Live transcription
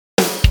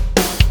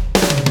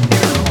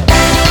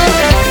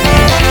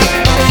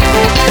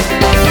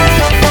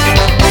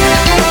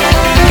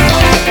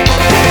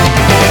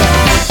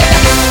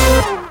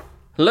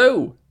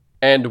Hello,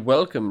 and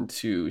welcome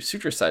to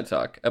Suture Side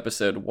Talk,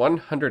 episode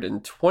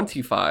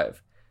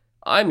 125.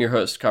 I'm your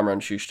host, Kamran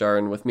Shushtar,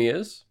 and with me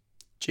is...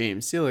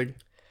 James Seelig.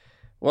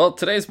 Well,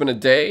 today's been a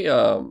day.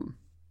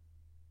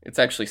 It's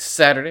actually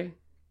Saturday,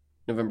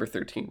 November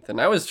 13th, and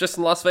I was just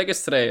in Las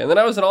Vegas today, and then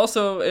I was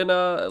also in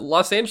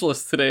Los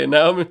Angeles today, and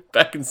now I'm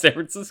back in San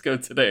Francisco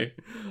today,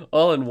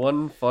 all in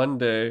one fun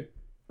day.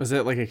 Was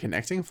it like a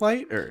connecting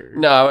flight or?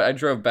 No, I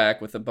drove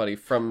back with a buddy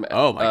from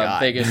Oh my God.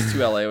 Vegas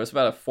to LA. It was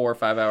about a 4 or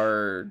 5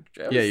 hour.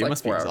 Yeah, you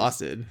must be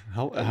exhausted.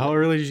 How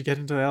early did you get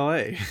into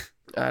LA?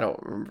 I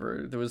don't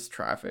remember. There was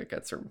traffic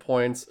at certain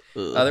points.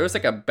 Ugh. There was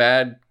like a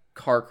bad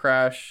car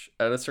crash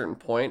at a certain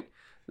point.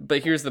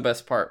 But here's the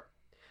best part.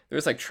 There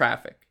was like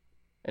traffic.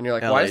 And you're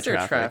like, LA why is there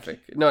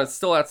traffic? traffic? No, it's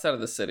still outside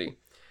of the city.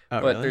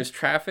 Oh, But really? there's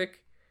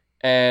traffic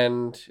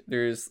and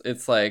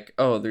it's like,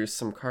 oh, there's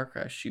some car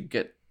crash. You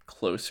get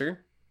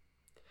closer.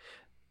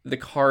 The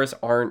cars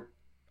aren't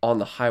on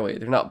the highway.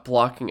 They're not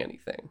blocking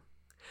anything.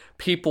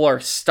 People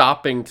are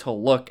stopping to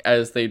look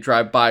as they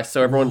drive by.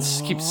 So everyone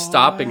keeps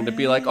stopping to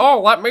be like,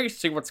 oh, let me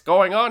see what's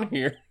going on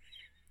here.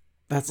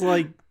 That's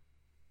like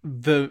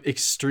the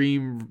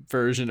extreme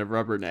version of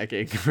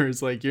rubbernecking, where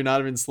it's like you're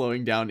not even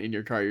slowing down in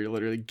your car. You're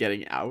literally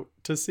getting out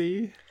to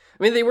see.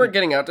 I mean, they weren't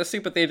getting out to see,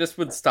 but they just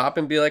would stop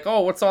and be like,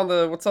 "Oh, what's on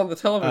the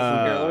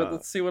television here?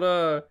 Let's see what's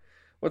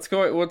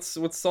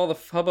all the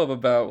hubbub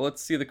about.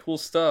 Let's see the cool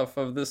stuff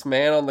of this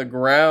man on the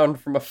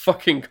ground from a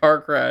fucking car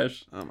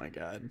crash." Oh my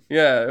God.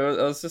 Yeah,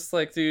 I was just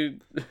like,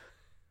 dude,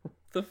 what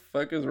the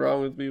fuck is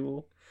wrong with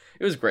people?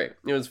 It was great.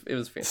 It was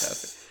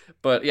fantastic.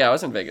 But yeah, I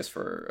was in Vegas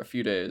for a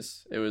few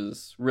days. It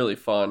was really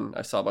fun.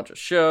 I saw a bunch of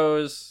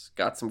shows,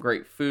 got some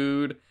great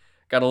food.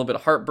 Got a little bit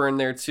of heartburn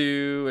there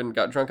too, and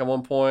got drunk at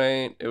one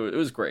point. It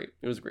was great.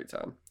 It was a great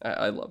time.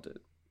 I loved it.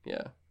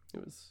 Yeah,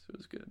 it was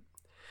good.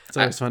 It's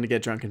always fun to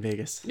get drunk in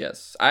Vegas.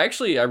 Yes, I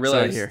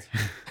realized here.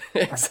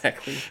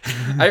 exactly.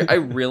 I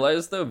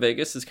realized though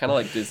Vegas is kind of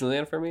like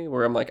Disneyland for me,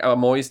 where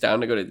I'm always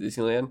down to go to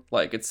Disneyland.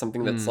 Like it's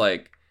something that's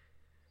like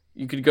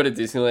you could go to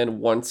Disneyland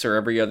once or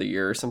every other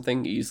year or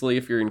something easily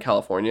if you're in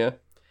California,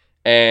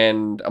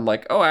 and I'm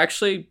like, oh,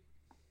 actually,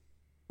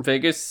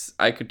 Vegas,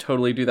 I could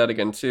totally do that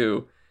again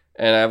too.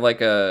 And I have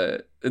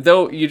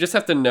though you just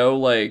have to know,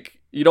 like,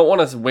 you don't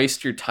want to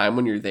waste your time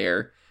when you're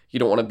there. You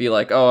don't want to be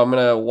like, oh, I'm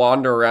going to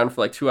wander around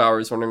for like 2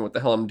 hours wondering what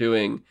the hell I'm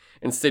doing.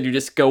 Instead, you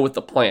just go with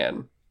the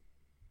plan.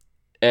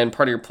 And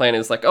part of your plan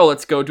is like, oh,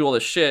 let's go do all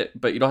this shit.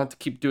 But you don't have to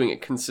keep doing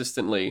it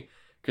consistently.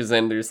 Because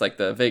then there's like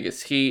the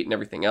Vegas heat and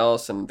everything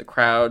else and the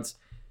crowds.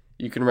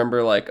 You can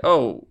remember like,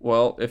 oh,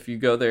 well, if you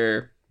go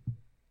there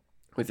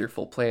with your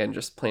full plan,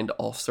 just plan to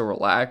also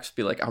relax.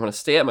 Be like, I'm going to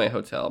stay at my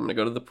hotel. I'm going to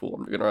go to the pool.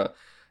 I'm going to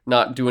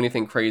not do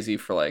anything crazy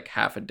for like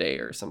half a day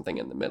or something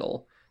in the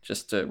middle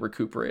just to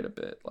recuperate a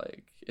bit.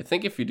 Like, I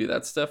think if you do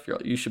that stuff,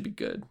 you should be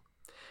good.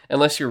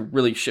 Unless you're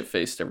really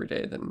shit-faced every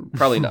day, then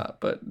probably not.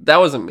 But that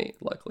wasn't me,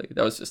 luckily.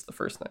 That was just the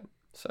first night.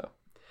 So,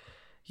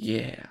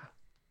 yeah.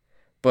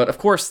 But, of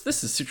course,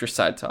 this is Suture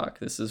Side Talk.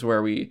 This is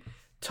where we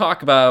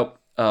talk about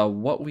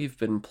what we've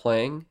been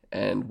playing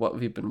and what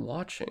we've been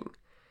watching.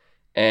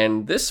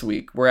 And this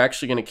week, we're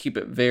actually going to keep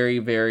it very,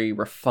 very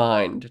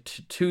refined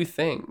to two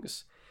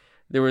things.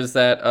 There was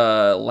that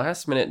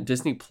last minute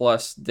Disney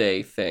Plus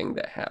Day thing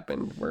that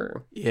happened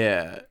where...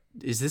 Yeah.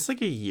 Is this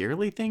like a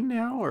yearly thing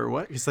now or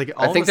what? It's like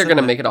I think they're going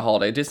to make it a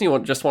holiday. Disney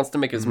just wants to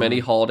make as many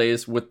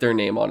holidays with their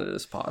name on it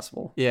as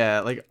possible. Yeah,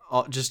 like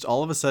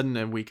all of a sudden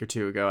a week or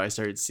two ago, I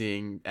started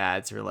seeing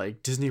ads for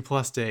like Disney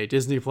Plus Day,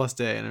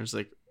 and I was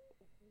like,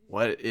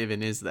 what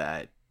even is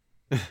that?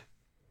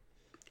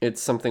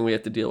 It's something we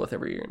have to deal with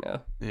every year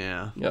now.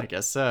 Yeah, Yep. I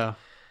guess so.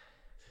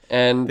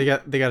 And They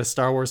got a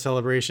Star Wars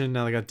celebration.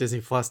 Now they got Disney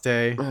Plus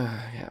Day.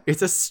 yeah.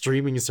 It's a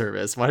streaming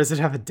service. Why does it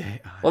have a day?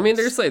 Well, I mean,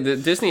 there's like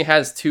Disney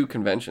has two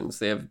conventions.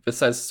 They have,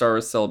 besides Star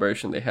Wars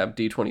Celebration, they have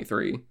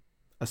D23.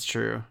 That's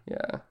true.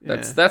 Yeah,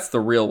 that's the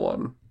real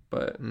one.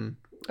 But I'm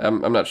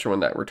not sure when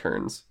that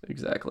returns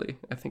exactly.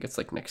 I think it's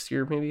like next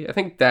year, maybe. I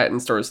think that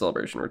and Star Wars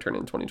Celebration return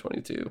in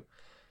 2022.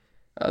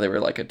 They were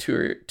like a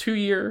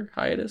two-year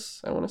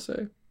hiatus, I want to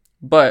say.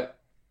 But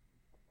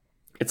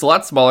it's a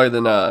lot smaller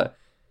than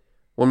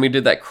when we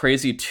did that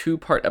crazy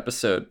 2-part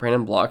episode.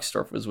 Brandon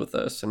Blocksdorf was with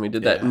us, and we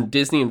did that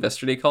Disney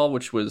Investor Day call,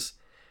 which was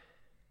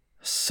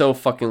so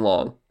fucking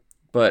long.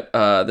 But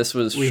this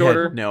was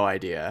shorter. We had no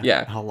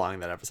idea how long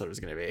that episode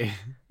was going to be.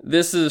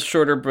 This is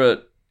shorter,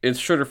 but it's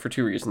shorter for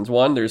two reasons.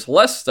 One, there's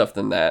less stuff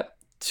than that.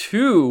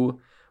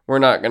 Two, we're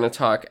not going to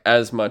talk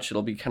as much.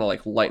 It'll be kind of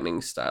like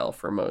lightning style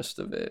for most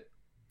of it.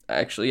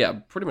 Actually, yeah,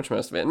 pretty much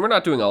most of it. And we're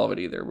not doing all of it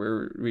either.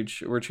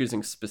 We're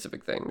choosing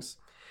specific things.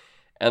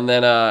 And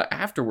then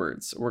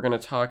afterwards, we're going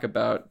to talk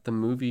about the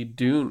movie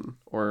Dune,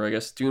 or I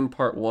guess Dune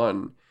Part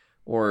 1,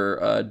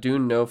 or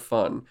Dune No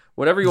Fun.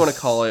 Whatever you want to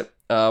call it,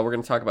 we're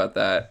going to talk about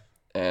that.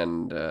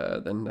 And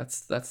then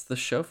that's the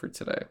show for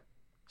today.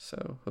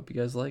 So hope you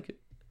guys like it.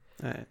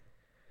 All right.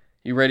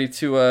 You ready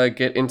to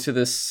get into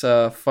this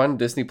fun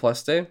Disney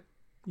Plus Day?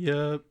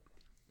 Yep.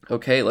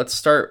 Okay, let's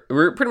start.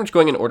 We're pretty much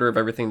going in order of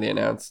everything they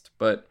announced.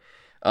 But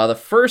the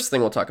first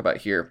thing we'll talk about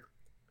here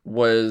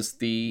was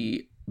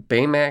the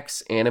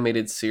Baymax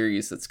animated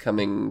series that's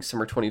coming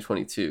summer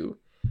 2022.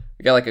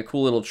 We got like a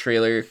cool little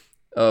trailer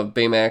of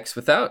Baymax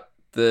without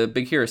the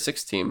Big Hero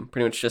 6 team,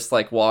 pretty much just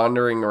like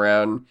wandering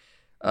around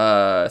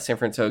San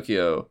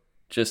Francisco,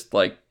 just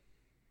like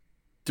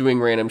doing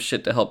random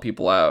shit to help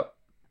people out.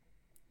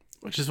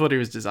 Which is what he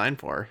was designed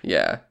for.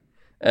 Yeah.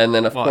 And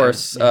then of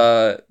course,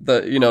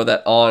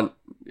 that aunt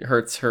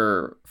hurts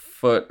her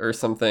foot or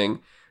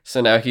something.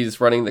 So now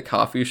he's running the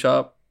coffee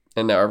shop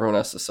and now everyone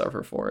has to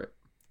suffer for it.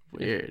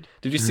 Weird.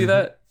 Did you see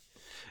that?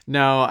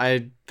 No,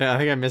 I think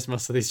I missed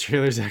most of these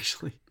trailers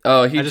actually.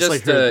 Oh,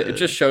 it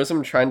just shows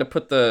him trying to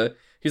put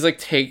he's like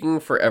taking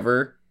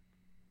forever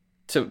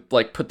to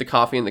like put the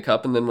coffee in the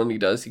cup, and then when he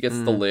does, he gets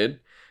the lid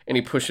and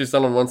he pushes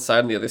down on one side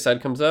and the other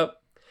side comes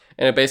up.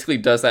 And it basically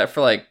does that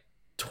for like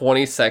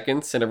 20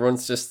 seconds and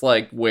everyone's just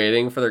like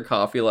waiting for their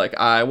coffee like,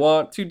 I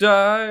want to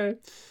die.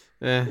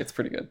 It's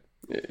pretty good.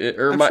 It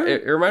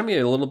reminded me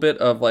a little bit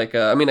of like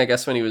I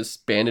guess when he was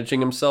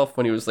bandaging himself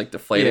when he was like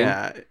deflating.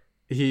 Yeah,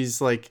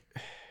 he's like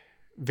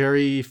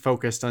very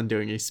focused on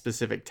doing a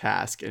specific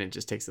task and it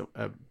just takes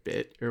a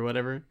bit or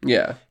whatever.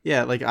 Yeah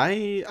like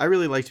I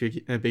really liked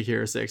Big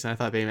Hero 6 and I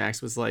thought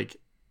Baymax was like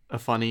a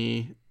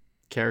funny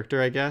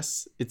character. I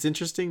guess it's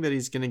interesting that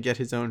he's gonna get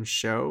his own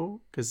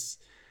show because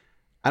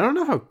I don't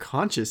know how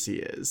conscious he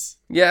is.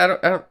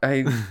 Yeah,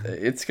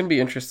 it's gonna be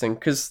interesting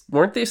because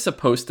weren't they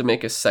supposed to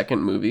make a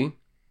second movie?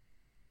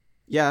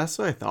 Yeah, that's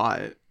what I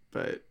thought,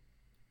 but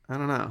I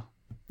don't know.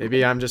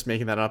 Maybe I'm just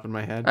making that up in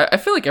my head. I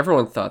feel like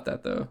everyone thought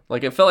that though.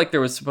 Like it felt like there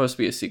was supposed to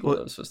be a sequel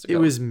that was supposed to go. It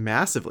was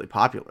massively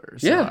popular.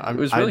 So yeah, it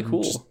was really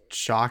cool. Just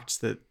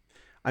shocked that.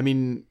 I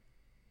mean,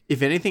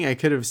 if anything, I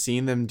could have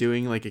seen them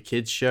doing like a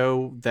kids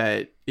show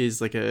that is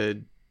like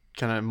a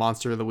kind of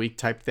Monster of the Week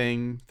type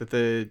thing that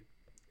the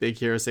Big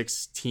Hero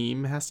 6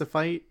 team has to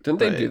fight. Didn't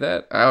they do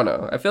that? I don't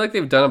know. I feel like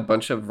they've done a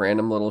bunch of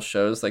random little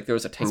shows. Like there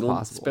was a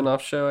Tangled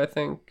spin-off show, I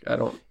think. I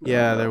don't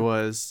know. There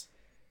was.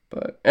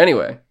 But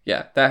anyway,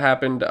 yeah, that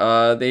happened.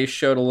 They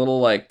showed a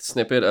little like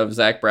snippet of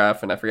Zach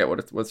Braff, and I forget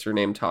what's her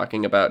name,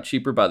 talking about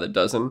Cheaper by the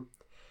Dozen.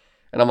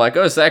 And I'm like,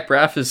 oh, Zach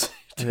Braff is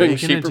doing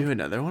Cheaper. Are you gonna do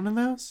another one of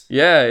those?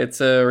 Yeah, it's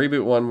a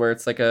reboot one where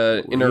it's like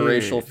a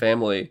interracial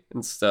family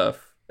and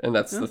stuff. And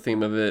that's the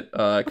theme of it.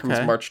 It comes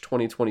March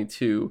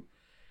 2022.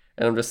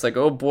 And I'm just like,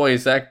 oh boy,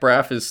 Zach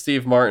Braff is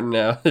Steve Martin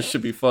now. This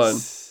should be fun.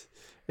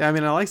 Yeah, I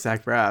mean, I like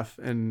Zach Braff,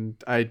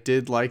 and I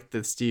did like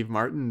the Steve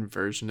Martin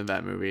version of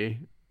that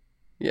movie.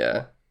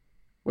 Yeah.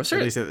 At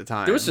least at the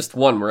time. There was just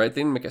one, right?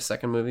 They didn't make a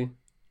second movie?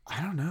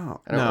 I don't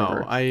know. I don't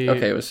remember.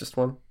 Okay, it was just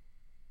one?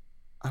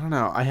 I don't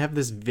know. I have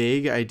this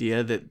vague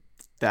idea that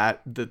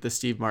the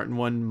Steve Martin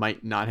one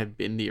might not have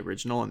been the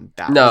original, and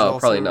that was also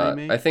probably not.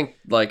 Remake. I think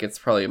like it's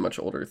probably a much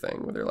older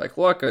thing where they're like,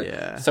 look,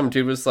 some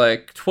dude was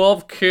like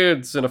 12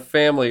 kids in a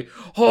family.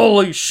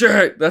 Holy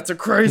shit, that's a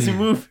crazy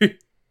movie.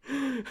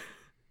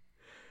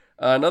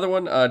 Another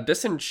one,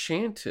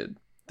 Disenchanted,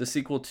 the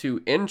sequel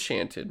to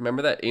Enchanted.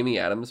 Remember that Amy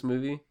Adams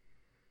movie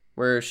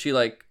where she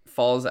like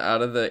falls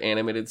out of the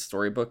animated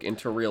storybook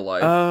into real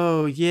life?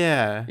 Oh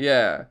yeah,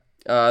 yeah.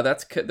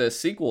 That's the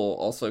sequel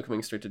also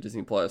coming straight to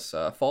Disney Plus.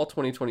 Fall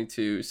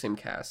 2022, same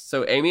cast.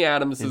 So Amy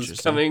Adams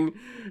is coming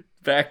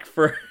back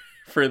for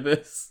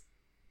this.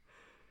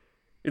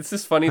 It's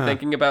just funny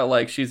thinking about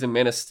like she's in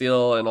Man of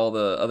Steel and all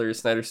the other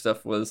Snyder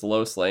stuff was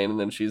Lois Lane, and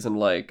then she's in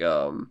like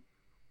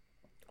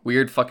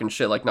weird fucking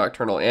shit like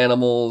Nocturnal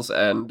Animals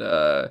and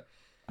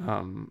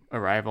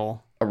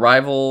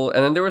Arrival,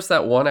 and then there was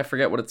that one, I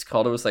forget what it's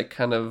called. It was like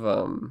kind of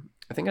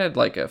I think it had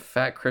like a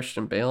fat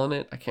Christian Bale in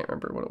it. I can't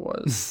remember what it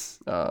was.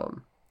 I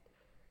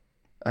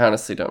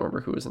honestly don't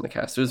remember who was in the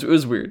cast. It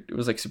was weird. It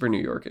was like super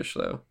New Yorkish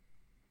though.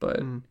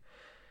 But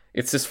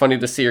it's just funny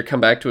to see her come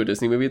back to a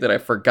Disney movie that I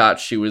forgot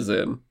she was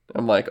in.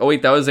 I'm like, oh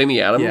wait, that was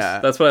Amy Adams? Yeah,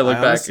 that's what I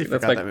look back.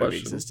 That's my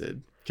question.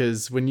 Existed.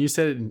 Because when you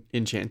said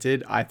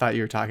Enchanted, I thought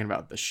you were talking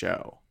about the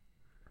show.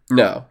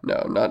 No,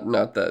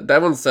 not that.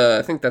 That one's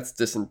I think that's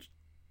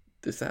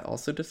Is that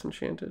also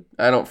Disenchanted?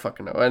 I don't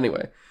fucking know.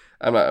 Anyway,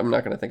 I'm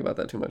not going to think about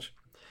that too much.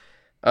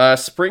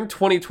 Spring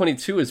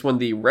 2022 is when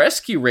the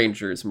Rescue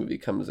Rangers movie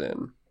comes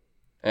in.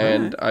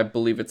 And I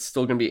believe it's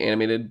still going to be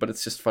animated, but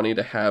it's just funny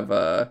to have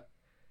I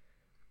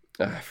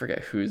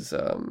forget who's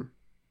John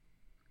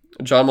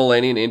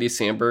Mulaney and Andy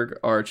Samberg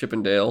are Chip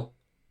and Dale.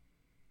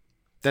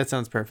 That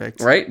sounds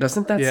perfect. Right?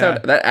 Doesn't that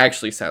sound... That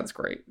actually sounds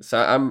great. So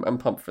I'm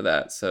pumped for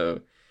that.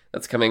 So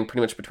that's coming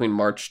pretty much between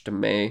March to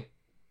May.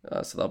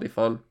 So that'll be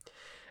fun.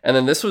 And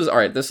then this was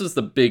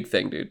the big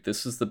thing, dude.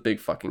 This is the big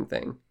fucking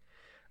thing.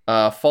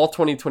 Fall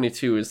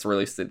 2022 is the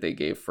release that they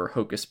gave for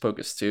Hocus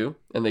Pocus 2.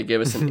 And they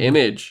gave us an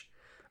image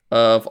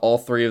of all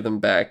three of them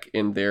back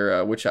in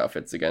their witch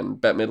outfits again.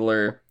 Bette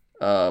Midler,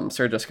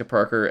 Sarah Jessica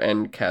Parker,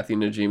 and Kathy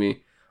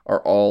Najimy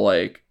are all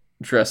like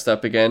dressed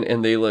up again.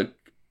 And they look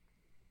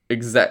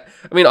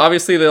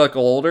obviously they look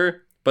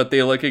older, but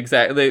they look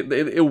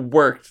it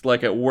worked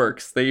like it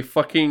works. They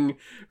fucking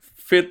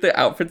fit the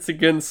outfits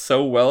again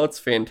so well. It's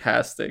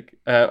fantastic.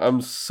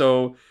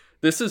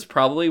 This is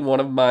probably one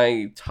of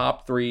my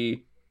top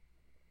 3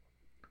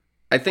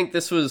 I think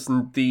this was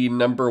the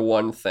number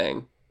one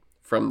thing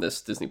from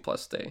this Disney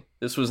Plus day.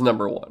 This was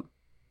number one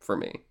for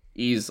me,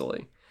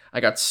 easily. I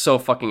got so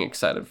fucking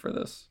excited for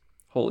this.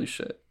 Holy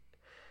shit.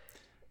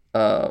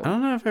 I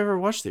don't know if I ever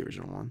watched the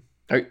original one.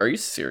 Are you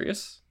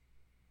serious?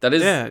 That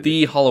is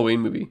the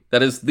Halloween movie.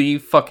 That is the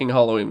fucking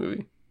Halloween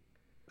movie.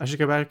 I should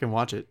go back and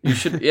watch it. You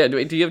should. Yeah. Do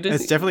you have Disney?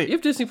 It's definitely. You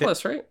have Disney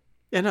Plus, right?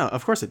 Yeah, no,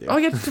 of course I do. Oh,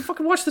 you have to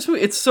fucking watch this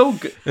movie. It's so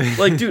good.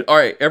 Like, dude, all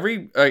right.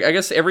 I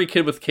guess every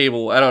kid with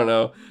cable, I don't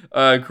know,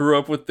 grew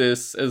up with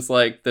this as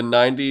like the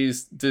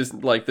 '90s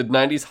Disney, like the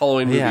 '90s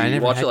Halloween movie. Yeah, I you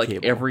never watch had it like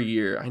cable. every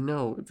year. I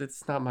know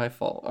it's not my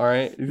fault. All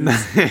right,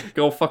 just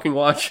go fucking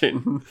watch it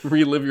and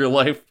relive your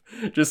life.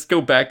 Just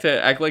go back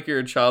to act like you're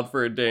a child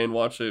for a day and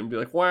watch it and be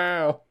like,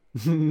 wow.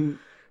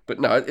 But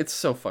no, it's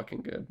so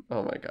fucking good.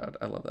 Oh my god,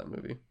 I love that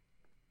movie.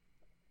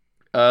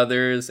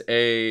 There's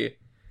a.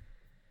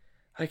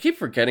 I keep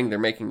forgetting they're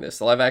making this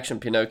live action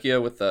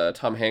Pinocchio with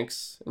Tom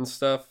Hanks and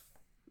stuff.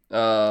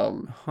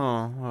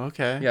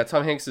 Okay. Yeah,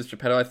 Tom Hanks is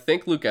Geppetto. I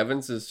think Luke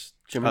Evans is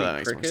Jiminy that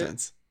makes Cricket. more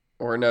sense.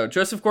 Or no,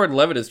 Joseph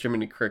Gordon-Levitt is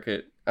Jiminy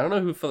Cricket. I don't know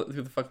who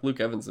the fuck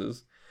Luke Evans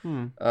is.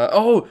 Hmm.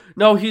 Oh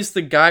no, he's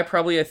the guy.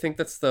 Probably I think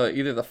that's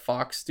either the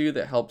Fox dude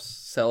that helps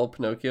sell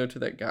Pinocchio to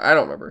that guy. I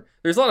don't remember.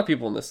 There's a lot of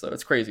people in this though.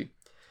 It's crazy.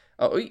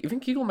 Oh, even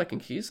Keegan-Michael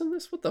Key's in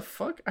this. What the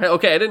fuck? I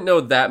didn't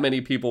know that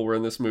many people were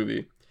in this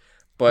movie.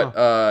 But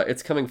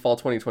it's coming fall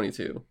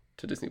 2022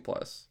 to Disney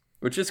Plus,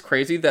 which is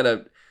crazy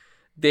that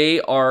they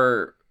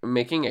are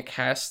making a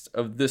cast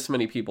of this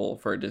many people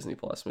for a Disney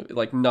Plus movie,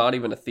 like not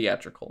even a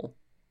theatrical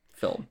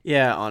film.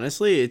 Yeah,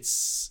 honestly,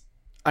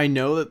 I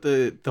know that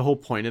the whole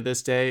point of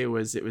this day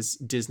was it was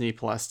Disney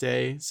Plus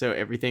Day, so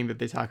everything that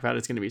they talk about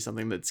is going to be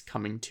something that's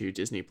coming to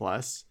Disney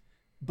Plus.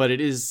 But it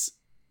is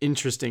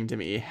interesting to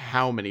me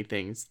how many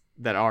things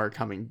that are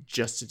coming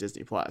just to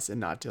Disney Plus and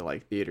not to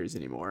like theaters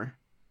anymore.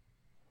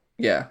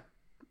 Yeah.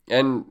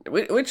 And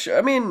which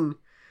I mean,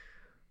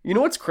 you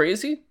know what's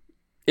crazy?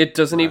 It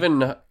doesn't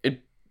even I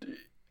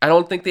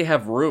don't think they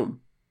have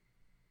room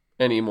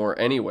anymore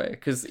anyway,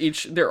 because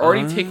they're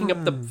already taking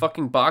up the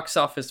fucking box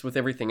office with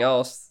everything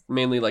else,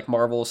 mainly like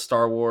Marvel,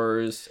 Star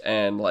Wars,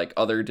 and like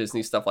other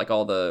Disney stuff, like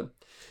all the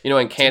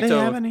Encanto. Do they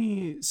have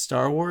any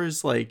Star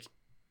Wars like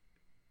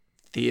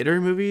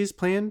theater movies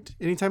planned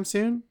anytime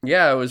soon?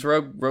 Yeah, it was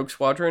Rogue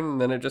Squadron,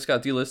 and then it just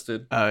got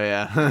delisted. Oh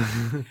yeah.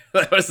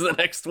 That was the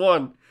next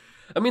one.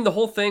 I mean, the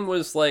whole thing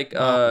was like,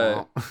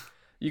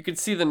 you could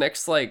see the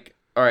next, like,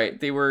 all right,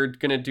 they were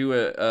going to do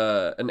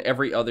an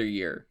every other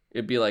year.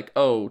 It'd be like,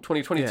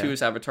 2022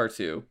 is Avatar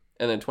 2,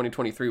 and then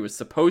 2023 was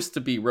supposed to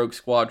be Rogue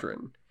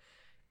Squadron.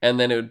 And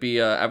then it would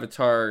be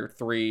Avatar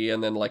 3,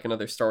 and then like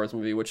another Star Wars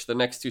movie, which the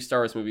next two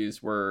Star Wars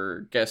movies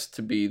were guessed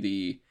to be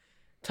the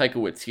Taika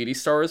Waititi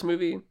Star Wars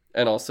movie,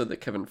 and also the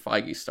Kevin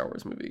Feige Star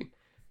Wars movie.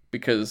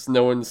 Because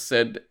no one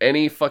said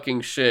any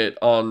fucking shit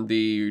on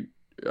the...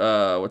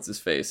 what's his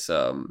face?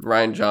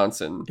 Rian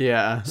Johnson.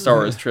 Yeah. Star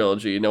Wars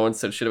trilogy. No one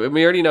said shit.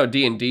 We already know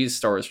D&D's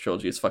Star Wars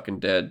trilogy is fucking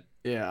dead.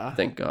 Yeah.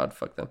 Thank God.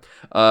 Fuck them.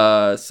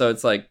 So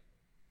it's like,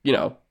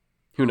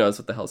 who knows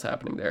what the hell's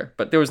happening there.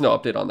 But there was no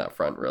update on that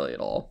front really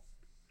at all.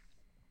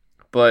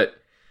 But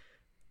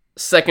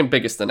second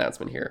biggest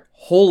announcement here.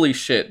 Holy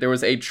shit. There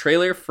was a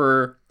trailer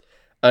for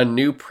a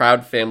new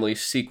Proud Family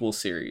sequel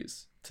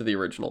series to the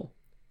original.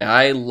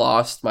 I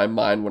lost my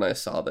mind when I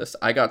saw this.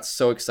 I got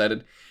so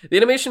excited. The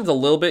animation's a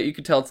little bit, you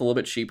could tell it's a little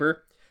bit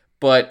cheaper,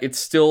 but it's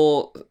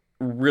still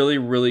really,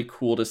 really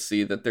cool to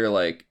see that they're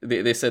like,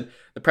 they said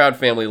the Proud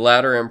Family,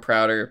 louder and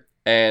prouder.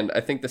 And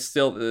I think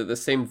the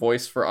same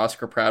voice for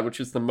Oscar Proud, which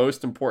is the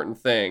most important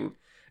thing,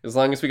 as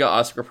long as we got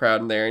Oscar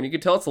Proud in there. And you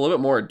could tell it's a little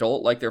bit more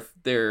adult, like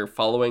they're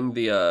following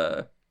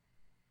the,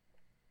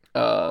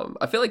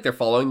 I feel like they're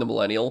following the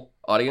millennial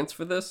audience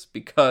for this,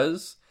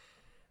 because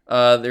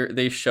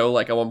they show,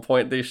 like at one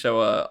point they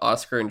show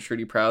Oscar and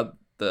Trudy Proud,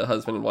 the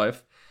husband and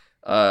wife,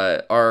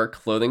 are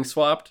clothing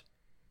swapped,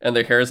 and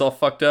their hair is all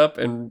fucked up,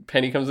 and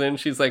Penny comes in and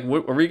she's like,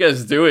 what were you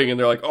guys doing? And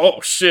they're like,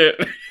 oh shit.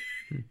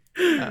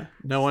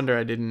 No wonder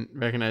I didn't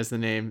recognize the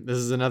name. This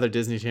is another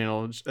Disney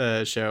Channel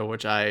show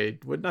which I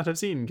would not have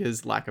seen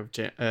because lack of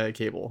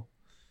cable.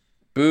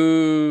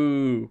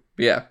 Boo.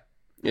 But yeah,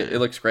 it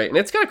looks great, and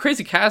it's got a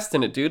crazy cast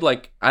in it, dude.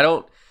 Like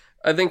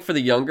I think for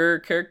the younger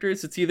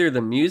characters, it's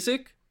either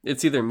music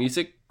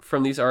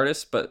from these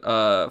artists, but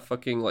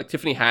fucking like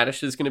Tiffany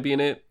Haddish is gonna be in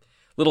it.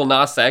 Little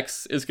Nas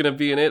X is gonna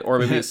be in it, or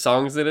maybe his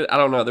songs in it. I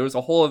don't know. There was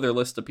a whole other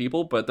list of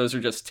people, but those are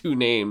just two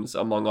names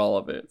among all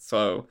of it.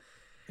 So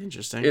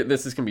interesting.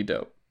 This is gonna be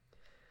dope.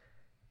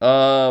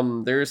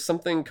 There's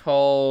something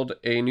called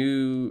a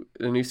new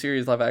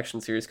series, live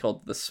action series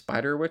called The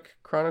Spiderwick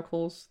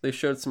Chronicles. They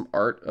showed some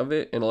art of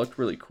it, and it looked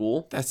really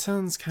cool. That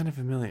sounds kind of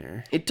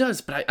familiar. It does,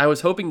 but I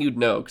was hoping you'd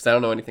know, because I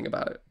don't know anything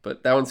about it.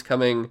 But that one's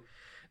coming.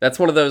 That's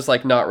one of those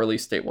like not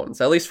release date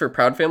ones. At least for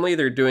Proud Family,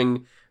 they're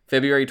doing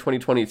February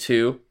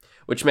 2022,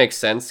 which makes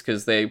sense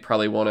because they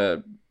probably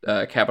want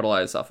to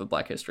capitalize off of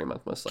Black History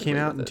Month most likely. Came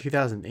out in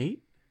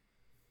 2008.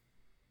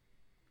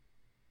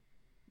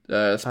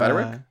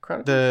 Spiderwick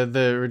Chronicles?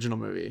 The original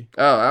movie.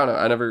 Oh,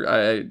 I don't know.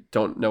 I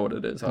don't know what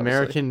it is, honestly.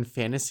 American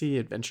fantasy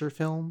adventure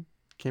film.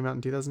 Came out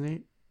in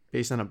 2008.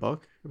 Based on a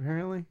book,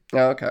 apparently.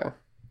 Oh, okay.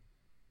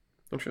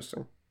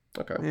 Interesting.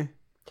 Okay. Eh.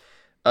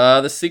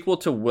 The sequel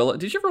to Willow.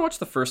 Did you ever watch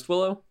the first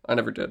Willow? I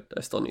never did.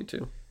 I still need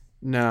to.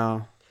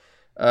 No.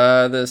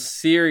 The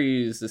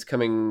series is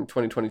coming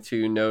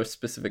 2022, no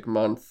specific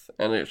month,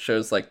 and it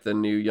shows like the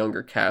new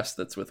younger cast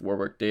that's with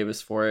Warwick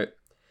Davis for it.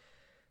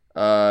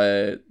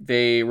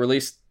 They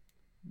released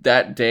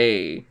that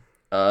day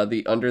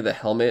the Under the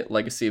Helmet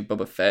Legacy of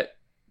Boba Fett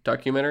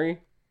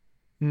documentary.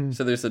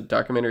 So there's a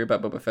documentary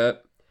about Boba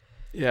Fett.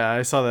 Yeah,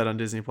 I saw that on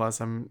Disney Plus.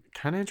 I'm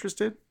kind of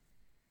interested.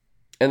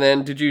 And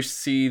then did you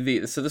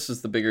see so this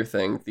is the bigger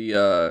thing,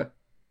 the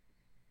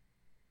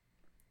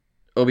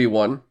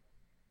Obi-Wan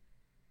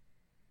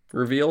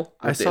reveal?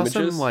 I saw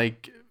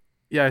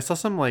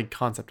some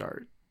concept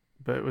art,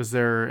 but was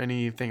there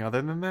anything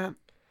other than that?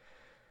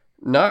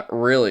 Not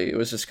really. It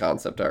was just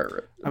concept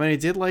art. I mean, I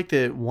did like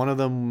that one of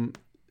them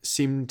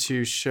seemed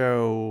to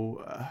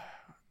show.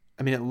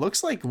 It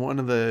looks like one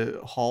of the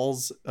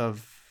halls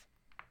of.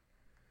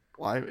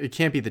 Well, it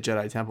can't be the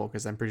Jedi Temple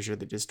because I'm pretty sure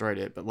they destroyed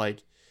it. But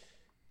like,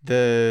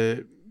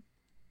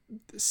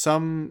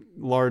 some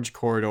large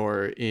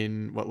corridor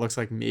in what looks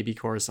like maybe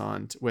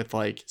Coruscant with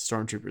like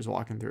stormtroopers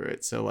walking through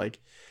it. So like,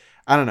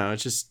 I don't know.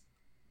 It's just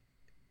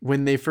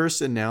when they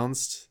first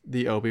announced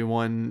the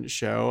Obi-Wan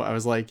show, I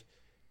was like,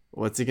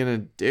 what's he gonna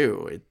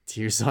do?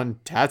 He was on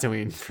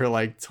Tatooine for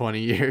like 20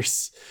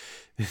 years.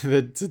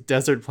 It's a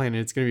desert planet.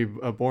 It's gonna be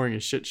a boring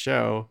as shit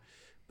show.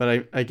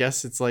 But I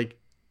guess it's like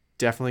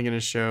definitely gonna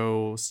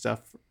show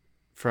stuff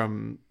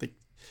from like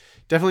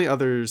definitely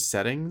other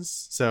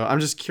settings. So I'm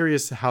just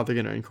curious how they're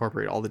gonna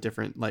incorporate all the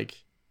different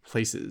like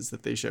places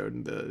that they showed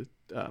in the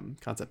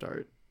concept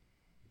art.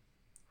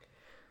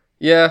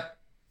 Yeah,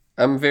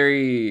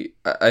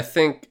 I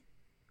think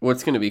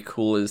what's gonna be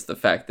cool is the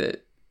fact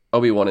that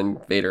Obi-Wan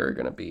and Vader are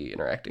going to be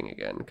interacting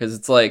again. Because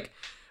it's like,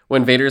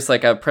 when Vader's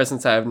like a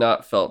presence I have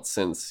not felt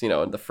since,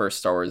 in the first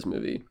Star Wars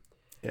movie.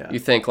 Yeah. You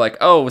think like,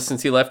 oh,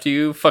 since he left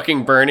you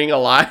fucking burning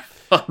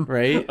alive on,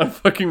 right? on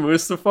fucking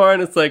Mustafar.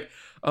 And it's like,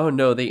 oh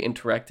no, they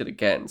interacted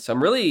again. So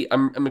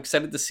I'm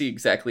excited to see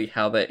exactly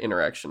how that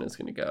interaction is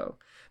going to go.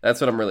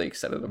 That's what I'm really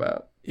excited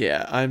about.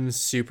 Yeah, I'm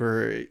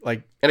super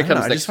like... And it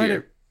comes next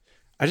year.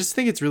 I just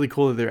think it's really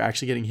cool that they're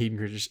actually getting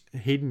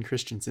Hayden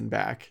Christensen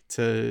back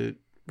to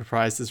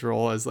reprise this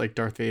role as like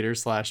Darth Vader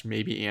 /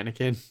 maybe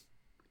Anakin.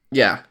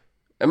 Yeah.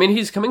 I mean,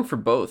 he's coming for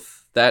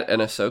both that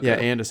and Ahsoka. Yeah,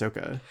 and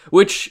Ahsoka.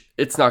 Which,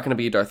 it's not going to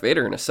be Darth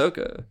Vader and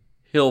Ahsoka.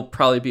 He'll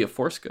probably be a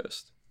Force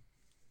ghost.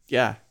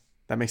 Yeah,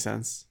 that makes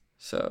sense.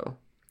 So,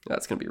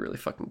 that's going to be really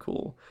fucking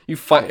cool.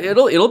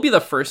 It'll be the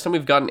first time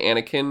we've gotten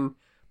Anakin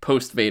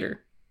post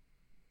Vader.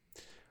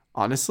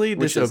 Honestly,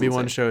 this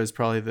Obi-Wan show is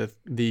probably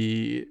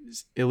the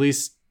at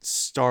least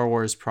Star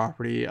Wars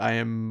property I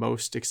am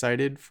most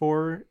excited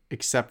for,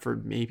 except for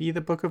maybe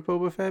the Book of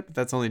Boba Fett, but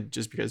that's only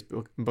just because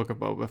Book of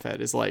Boba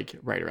Fett is like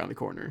right around the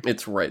corner.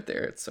 It's right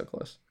there. It's so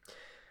close.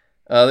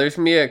 There's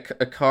gonna be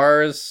a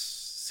Cars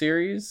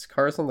series,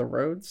 Cars on the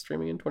Road,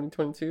 streaming in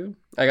 2022.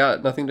 I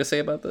got nothing to say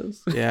about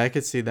those. Yeah, I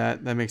could see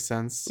that. That makes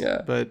sense.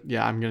 Yeah. But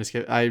yeah, I'm gonna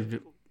skip.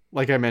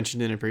 Like I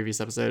mentioned in a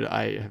previous episode,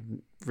 I have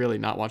really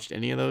not watched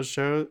any of those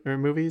shows or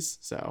movies,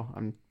 so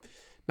I'm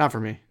not for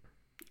me.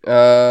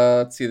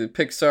 Let's see, the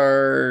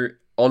Pixar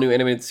all new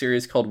animated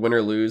series called Win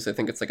or Lose. I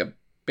think it's like a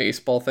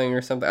baseball thing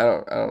or something. I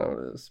don't know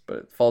what it is,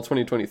 but fall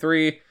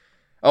 2023.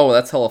 Oh,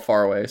 that's hella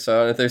far away.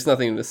 So there's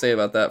nothing to say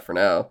about that for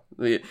now.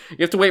 You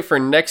have to wait for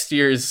next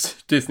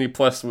year's Disney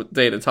Plus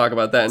day to talk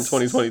about that in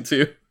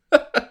 2022.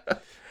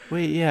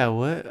 Wait, yeah,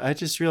 what? I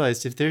just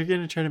realized if they're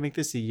gonna try to make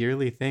this a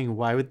yearly thing,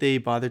 why would they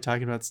bother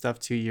talking about stuff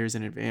 2 years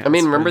in advance? I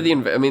mean, remember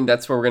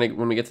that's where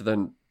when we get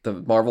to the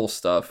Marvel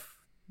stuff.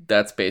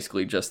 That's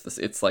basically just this.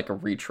 It's like a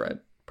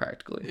retread,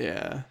 practically.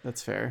 Yeah,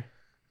 that's fair.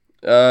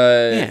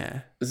 Yeah.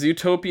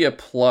 Zootopia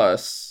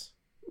Plus,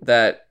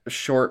 that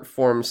short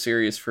form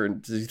series for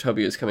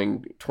Zootopia is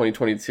coming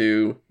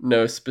 2022.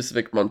 No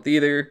specific month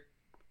either.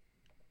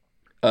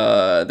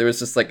 There was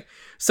just like,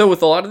 so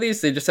with a lot of these,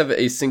 they just have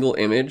a single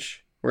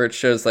image where it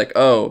shows like,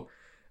 oh,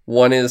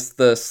 one is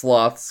the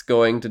sloths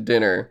going to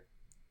dinner.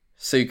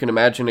 So you can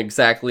imagine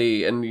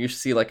exactly, and you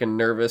see like a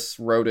nervous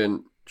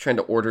rodent trying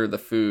to order the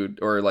food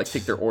or like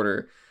take their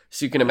order,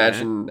 so you can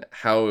imagine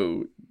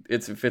how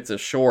if it's a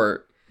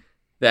short,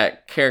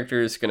 that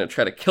character is going to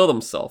try to kill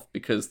themselves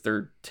because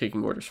they're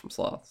taking orders from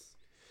sloths.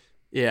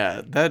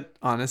 Yeah, that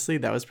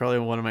was probably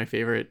one of my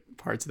favorite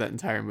parts of that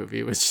entire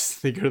movie, was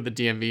just they go to the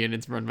DMV and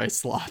it's run by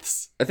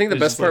sloths. I think the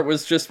best part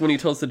was just when he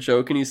tells the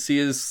joke and you see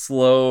his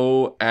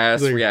slow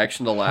ass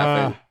reaction to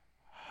laughing.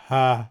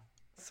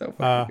 So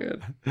fucking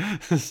good.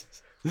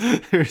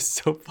 It was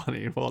so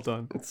funny. Well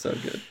done. It's so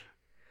good.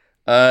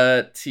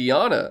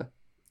 Tiana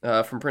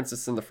from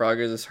Princess and the Frog,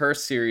 her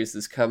series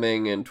is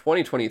coming in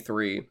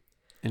 2023.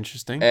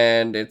 Interesting.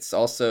 And it's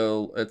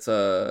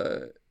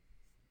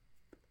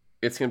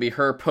it's gonna be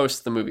her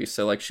post the movie.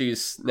 So like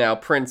she's now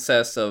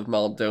Princess of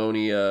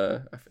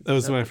Maldonia. That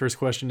was my first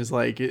question. Is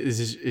like,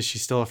 is she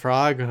still a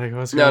frog? Like,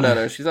 what's No, going no, on?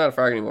 no. She's not a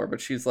frog anymore.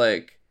 But she's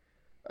like,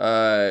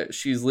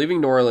 she's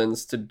leaving New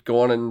Orleans to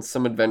go on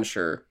some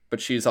adventure. But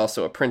she's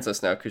also a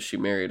princess now because she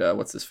married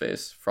what's his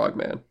face,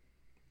 Frogman.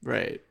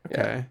 Right.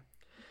 Okay.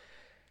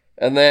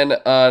 And then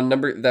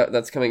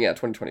that's coming out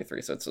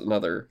 2023. So it's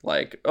another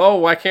like,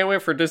 oh, I can't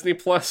wait for Disney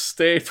Plus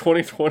Day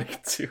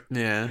 2022.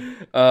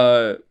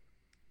 Yeah.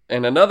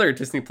 And another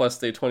Disney Plus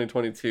Day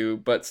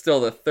 2022, but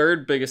still the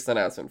third biggest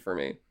announcement for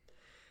me.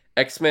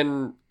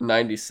 X-Men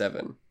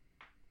 97.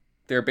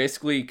 They're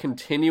basically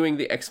continuing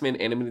the X-Men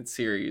animated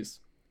series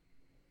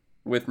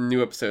with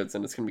new episodes,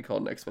 and it's going to be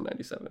called X-Men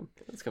 97.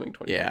 It's coming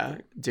 2023. Yeah,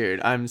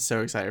 dude, I'm so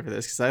excited for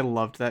this because I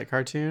loved that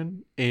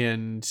cartoon,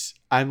 and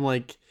I'm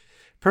like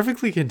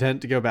perfectly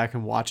content to go back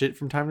and watch it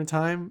from time to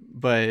time.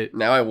 But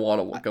now I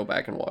want to go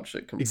back and watch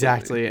it completely.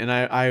 Exactly, and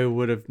I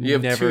would have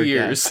never 2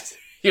 years. guessed.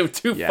 You have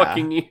 2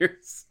 fucking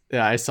years.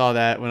 Yeah, I saw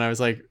that when I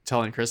was like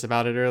telling Chris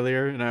about it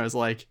earlier, and I was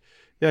like,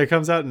 yeah, it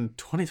comes out in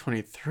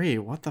 2023.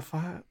 What the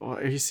fuck?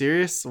 Are you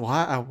serious?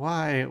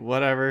 Why?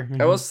 Whatever.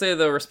 I will say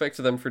though, respect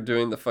to them for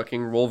doing the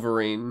fucking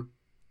Wolverine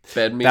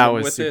bed meme That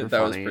was with super it.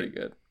 That was funny. pretty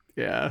good.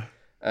 Yeah.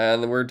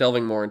 And then we're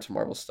delving more into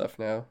Marvel stuff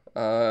now.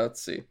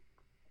 Let's see.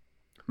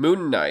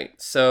 Moon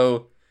Knight.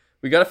 So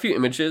we got a few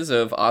images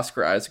of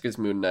Oscar Isaac as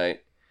Moon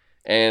Knight,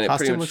 and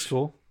Costume looks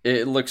cool.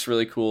 It looks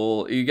really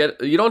cool. You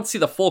don't see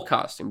the full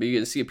costume, but you get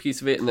to see a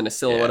piece of it, and then a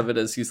silhouette of it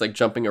as he's like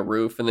jumping a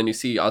roof, and then you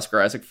see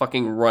Oscar Isaac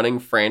fucking running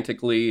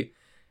frantically,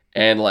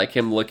 and like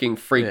him looking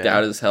freaked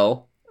out as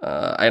hell.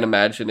 I'd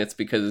imagine it's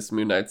because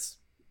Moon Knight's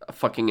a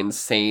fucking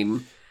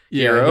insane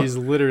hero. He's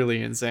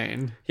literally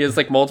insane. He has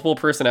like multiple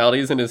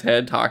personalities in his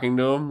head talking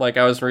to him. Like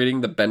I was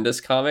reading the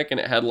Bendis comic, and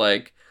it had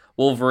like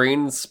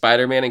Wolverine,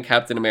 Spider-Man, and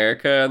Captain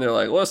America, and they're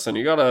like, listen,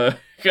 you gotta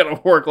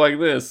work like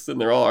this, and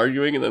they're all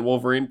arguing, and then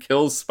Wolverine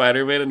kills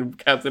Spider-Man and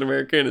Captain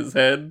America in his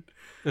head.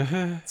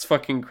 It's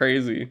fucking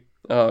crazy.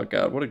 Oh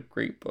god, what a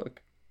great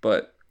book.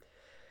 But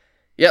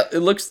yeah,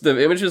 the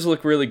images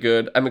look really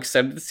good. I'm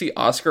excited to see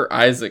Oscar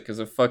Isaac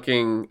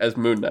as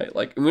Moon Knight.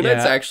 Like Moon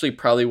Knight's actually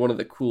probably one of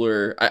the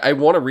cooler. I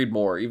want to read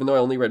more, even though I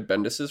only read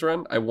Bendis's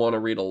run. I want to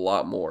read a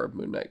lot more of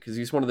Moon Knight because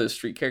he's one of those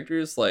street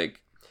characters.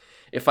 Like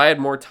if I had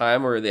more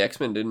time or the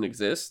X-Men didn't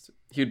exist,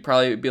 he'd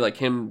probably be like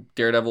him,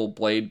 Daredevil,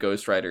 Blade,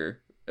 Ghost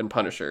Rider, and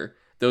Punisher.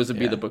 Those would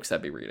be the books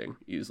I'd be reading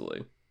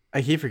easily.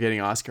 I keep forgetting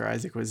Oscar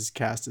Isaac was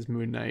cast as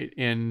Moon Knight,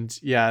 and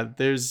yeah,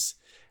 there's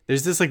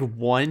this like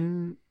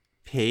one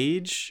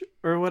page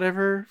or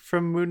whatever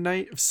from Moon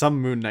Knight,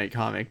 some Moon Knight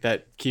comic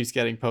that keeps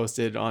getting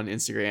posted on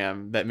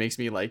Instagram that makes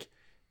me like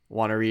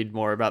want to read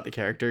more about the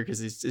character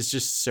because it's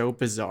just so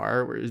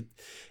bizarre. Where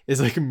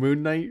it's like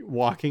Moon Knight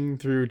walking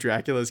through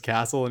Dracula's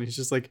castle, and he's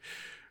just like,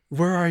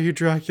 "Where are you,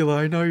 Dracula?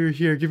 I know you're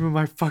here. Give me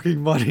my fucking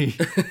money."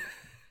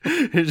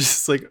 It's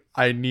just like,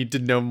 I need to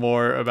know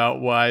more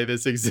about why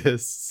this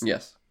exists.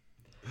 Yes.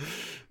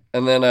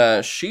 And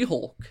then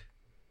She-Hulk,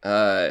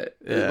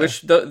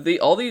 which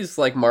all these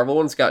like Marvel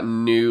ones got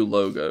new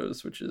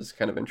logos, which is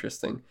kind of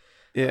interesting.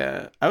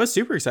 Yeah, I was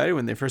super excited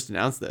when they first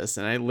announced this,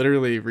 and I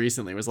literally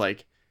recently was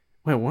like,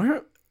 "Wait,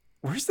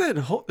 where's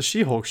that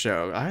She-Hulk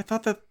show? I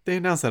thought that they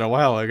announced that a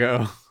while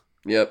ago."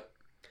 Yep.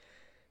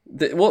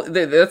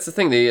 That's the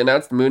thing. They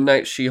announced Moon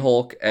Knight,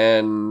 She-Hulk,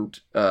 and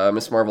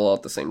Miss Marvel all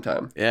at the same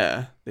time.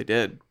 Yeah, they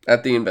did.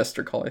 At the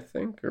investor call, I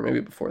think, or maybe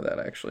before that.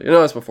 Actually, no,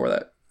 it was before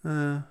that.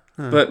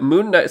 But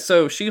Moon Knight.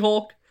 So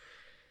She-Hulk,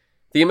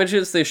 the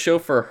images they show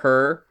for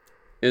her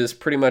is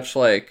pretty much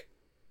like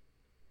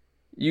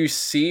you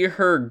see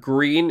her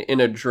green in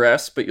a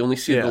dress, but you only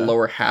see the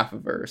lower half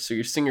of her. So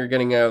you're seeing her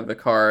getting out of the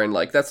car, and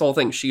like that's the whole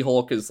thing.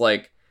 She-Hulk is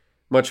like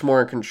much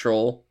more in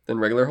control than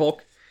regular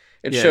Hulk.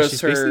 It shows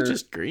she's her basically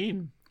just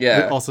green.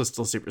 Yeah, but also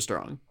still super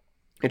strong.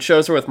 It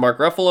shows her with Mark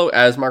Ruffalo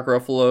as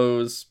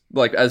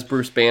as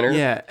Bruce Banner.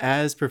 Yeah,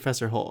 as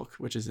Professor Hulk,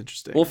 which is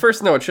interesting. Well,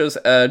 first, no, it shows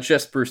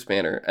just Bruce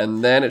Banner,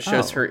 and then it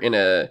shows her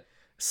in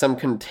some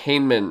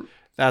containment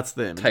that's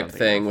the type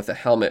thing with a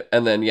helmet,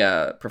 and then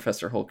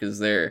Professor Hulk is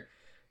there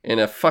in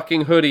a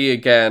fucking hoodie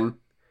again,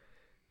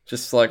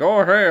 just like,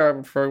 oh hey,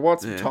 I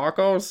want some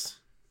tacos.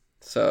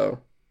 So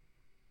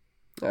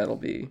that'll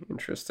be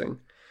interesting.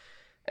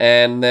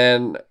 And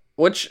then,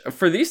 which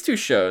for these two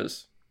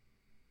shows,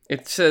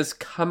 it says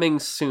coming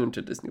soon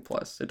to Disney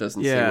Plus. It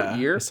doesn't say what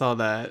year. I saw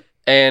that.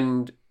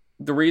 And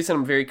the reason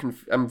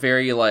I'm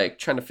very like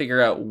trying to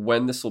figure out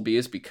when this will be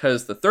is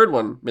because the third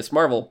one, Miss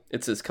Marvel,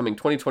 it says coming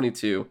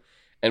 2022,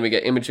 and we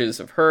get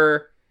images of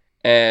her,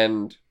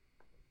 and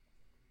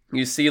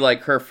you see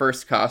like her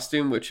first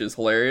costume, which is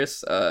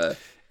hilarious.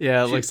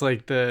 It looks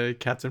like the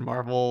Captain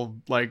Marvel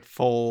like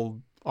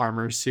full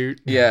armor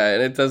suit. Yeah,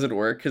 and it doesn't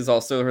work because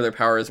also their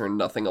powers are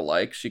nothing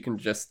alike. She can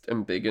just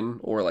embiggen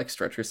or like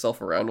stretch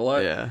herself around a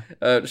lot.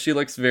 Yeah. She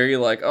looks very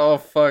like, oh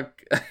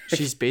fuck.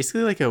 She's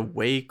basically like a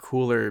way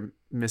cooler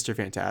Mr.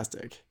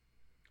 Fantastic.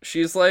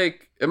 She's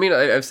like, I mean,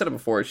 I've said it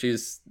before.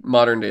 She's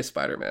modern day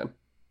Spider-Man.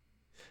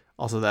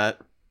 Also that.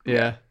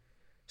 Yeah.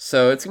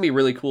 So it's gonna be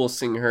really cool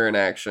seeing her in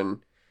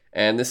action.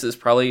 And this is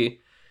probably,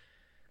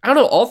 I don't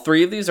know, all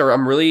three of these are,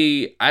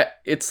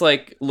 it's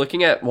like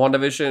looking at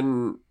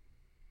WandaVision,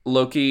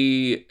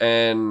 Loki,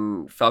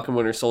 and Falcon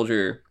Winter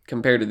Soldier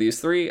compared to these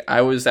three.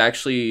 I was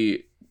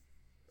actually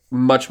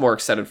much more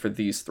excited for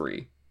these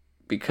three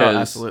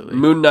because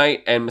Moon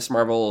Knight and Miss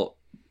Marvel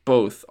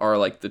both are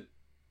like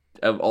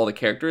of all the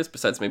characters,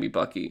 besides maybe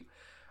Bucky,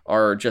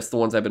 are just the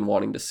ones I've been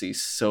wanting to see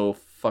so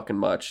fucking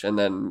much. And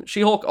then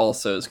She-Hulk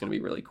also is going to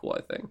be really cool,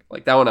 I think.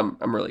 Like that one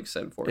I'm really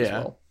excited for as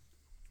well.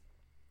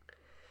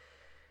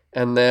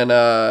 And then,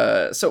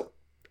 so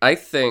I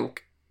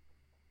think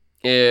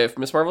if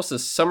Miss Marvel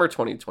says summer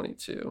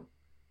 2022,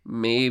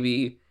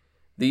 maybe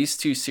these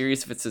two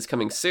series, if it says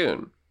coming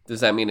soon, does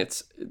that mean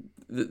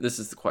this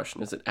is the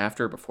question, is it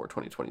after or before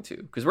 2022?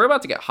 Because we're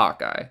about to get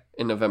Hawkeye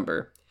in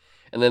November,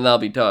 and then that'll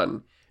be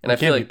done. And I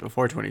feel like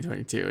before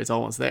 2022, it's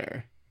almost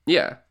there.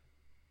 Yeah.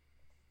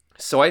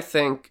 So I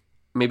think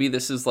maybe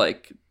this is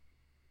like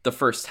the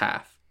first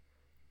half.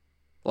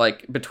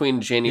 Like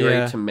between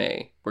January to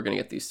May, we're going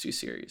to get these two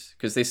series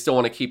because they still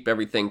want to keep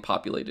everything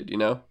populated, you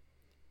know?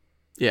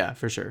 Yeah,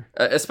 for sure.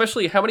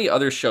 Especially how many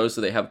other shows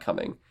do they have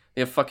coming?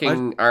 They have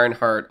fucking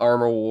Ironheart,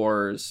 Armor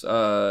Wars,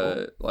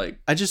 like...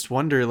 I just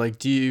wonder,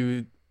 like,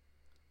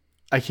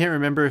 I can't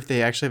remember if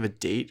they actually have a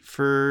date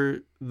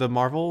for the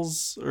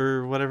Marvels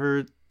or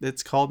whatever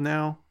it's called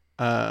now.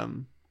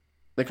 The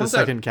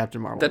second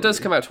Captain Marvel. That does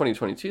come out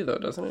 2022, though,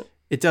 doesn't it?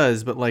 It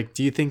does, but like,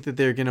 do you think that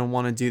they're gonna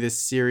want to do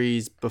this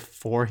series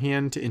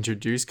beforehand to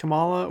introduce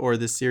Kamala, or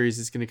this series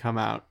is gonna come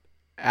out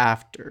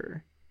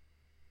after?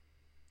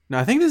 No,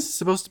 I think this is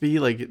supposed to be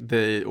like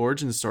the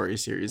origin story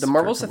series. The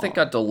Marvels, I think,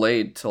 got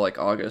delayed to like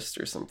August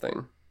or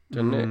something,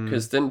 didn't it?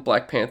 Because didn't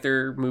Black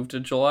Panther move to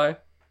July?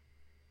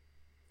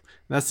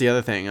 That's the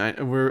other thing. I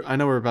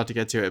know we're about to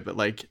get to it, but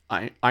like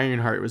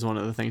Ironheart was one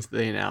of the things that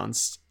they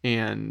announced,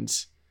 and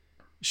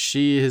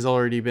she has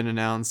already been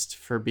announced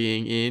for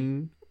being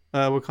in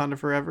Wakanda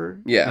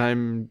Forever. Yeah.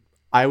 And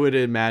I would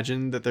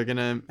imagine that they're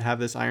gonna have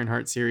this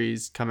Ironheart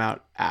series come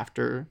out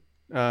after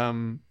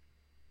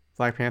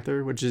Black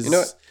Panther, which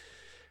is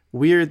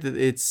weird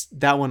that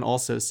that one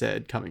also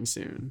said coming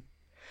soon.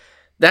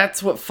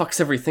 That's what fucks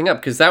everything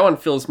up, because that one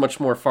feels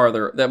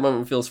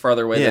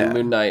farther away than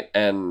Moon Knight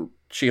and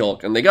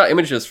She-Hulk, and they got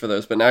images for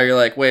those, but now you're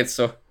like, wait,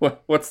 so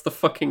what's the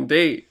fucking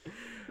date?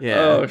 Yeah.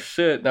 Oh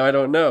shit, now I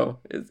don't know.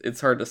 It's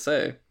hard to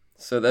say.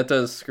 So that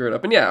does screw it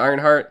up. And yeah,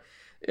 Ironheart,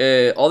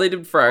 all they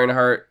did for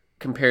Ironheart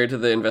compared to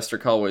the investor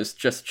call was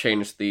just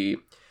change the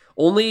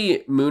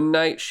only Moon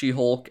Knight,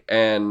 She-Hulk,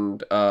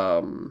 and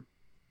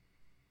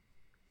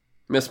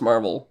Miss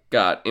Marvel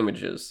got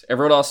images.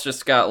 Everyone else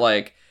just got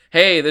like,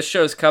 hey, this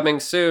show's coming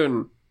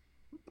soon.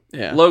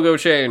 Yeah. Logo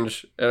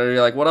change. And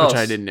you're like, what else? Which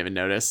I didn't even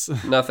notice.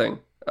 Nothing.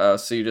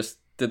 So you just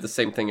did the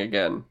same thing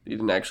again. You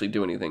didn't actually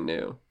do anything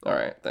new. All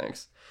right,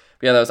 thanks.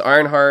 But yeah, that was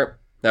Ironheart.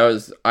 That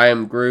was I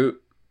Am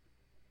Groot.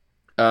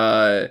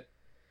 Those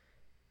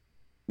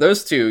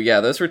two,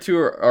 those were two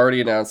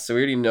already announced, so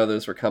we already know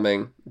those were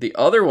coming. The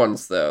other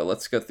ones, though,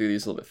 let's go through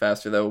these a little bit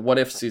faster, though. What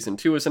If Season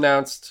 2 was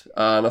announced.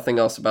 Nothing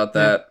else about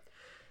that.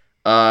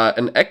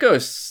 An Echo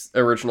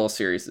original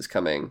series is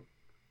coming.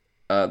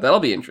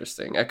 That'll be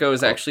interesting. Echo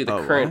is actually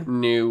the current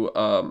new...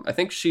 I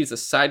think she's a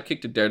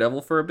sidekick to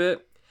Daredevil for a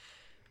bit.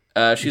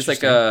 She's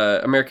like a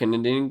American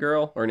Indian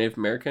girl, or Native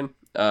American.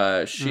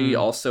 She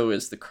also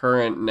is the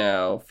current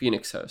now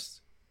Phoenix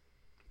host.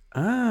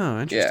 Oh,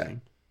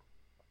 interesting. Yeah.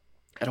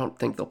 I don't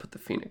think they'll put the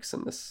Phoenix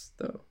in this,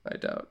 though. I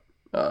doubt.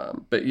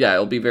 But yeah,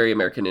 it'll be very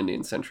American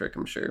Indian centric,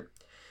 I'm sure.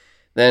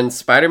 Then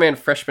Spider-Man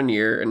Freshman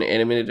Year, an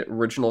animated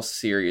original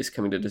series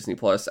coming to Disney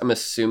Plus. I'm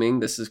assuming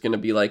this is going to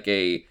be like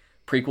a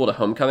prequel to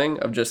Homecoming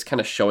of just kind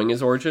of showing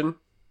his origin.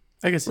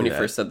 I guess when he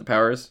first had the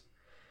powers.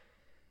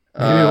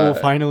 Maybe we'll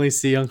finally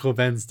see Uncle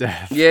Ben's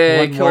death.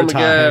 Yeah, kill him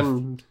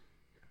again.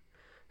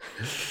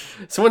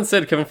 Someone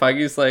said Kevin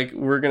Feige's like,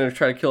 we're going to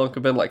try to kill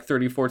Uncle Ben like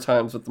 34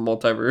 times with the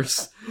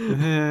multiverse.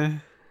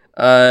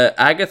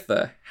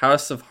 Agatha,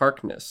 House of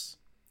Harkness,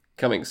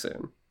 coming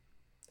soon.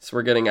 So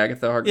we're getting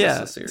Agatha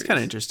Harkness series. It's kind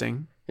of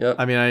interesting. Yep.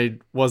 I mean, I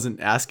wasn't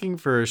asking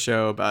for a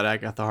show about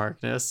Agatha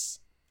Harkness.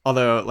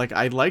 Although, like,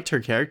 I liked her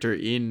character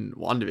in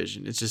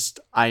WandaVision. It's just,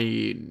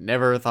 I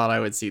never thought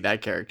I would see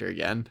that character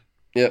again.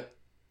 Yep.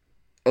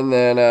 And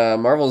then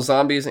Marvel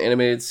Zombies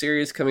animated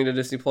series coming to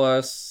Disney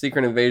Plus.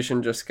 Secret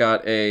Invasion just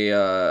got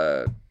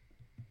a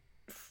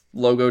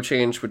logo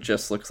change, which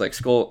just looks like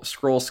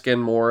scroll skin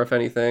more, if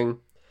anything.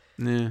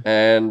 Yeah.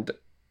 And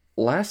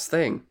last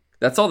thing,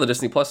 that's all the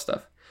Disney Plus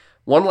stuff.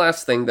 One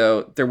last thing,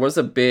 though, there was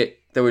a bit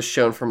that was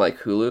shown from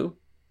like Hulu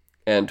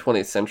and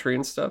 20th Century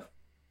and stuff.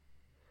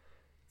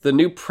 The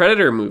new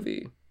Predator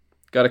movie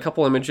got a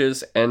couple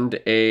images and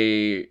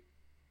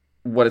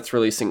what it's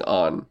releasing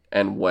on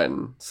and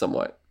when,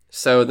 somewhat.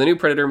 So the new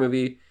Predator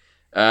movie,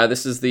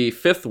 this is the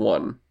 5th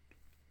one.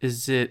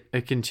 Is it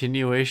a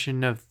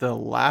continuation of the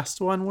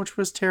last one, which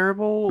was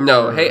terrible?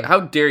 No, hey,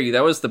 how dare you?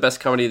 That was the best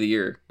comedy of the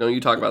year. Don't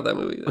you talk about that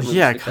movie.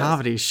 Yeah,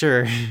 comedy,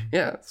 sure.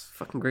 Yeah, it's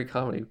fucking great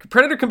comedy.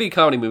 Predator can be a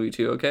comedy movie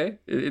too, okay?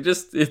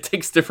 It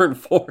takes different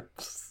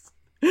forms.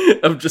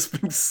 of just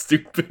being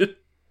stupid.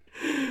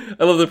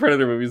 I love the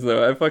Predator movies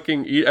though.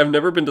 I've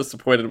never been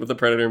disappointed with a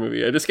Predator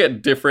movie. I just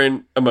get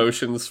different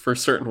emotions for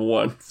certain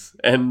ones.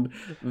 And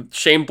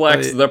Shane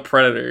Black's The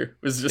Predator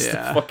was just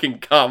a fucking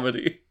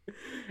comedy.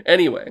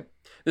 Anyway,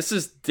 this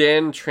is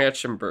Dan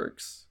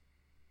Trachtenberg's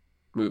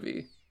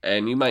movie.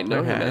 And you might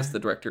know him as the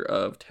director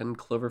of 10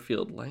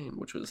 Cloverfield Lane,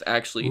 which was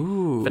actually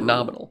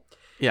phenomenal.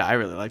 Yeah, I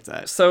really like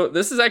that. So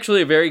this is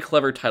actually a very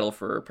clever title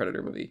for a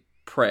Predator movie.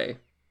 Prey.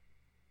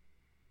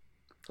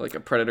 Like a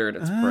predator and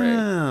its prey.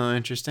 Oh,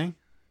 interesting.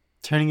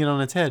 Turning it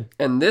on its head.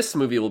 And this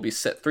movie will be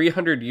set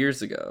 300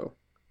 years ago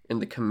in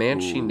the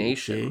Comanche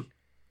Nation.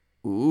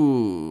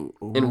 Ooh.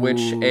 In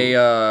which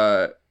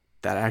that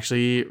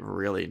actually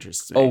really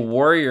interests me. A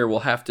warrior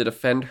will have to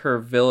defend her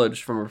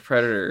village from a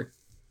predator.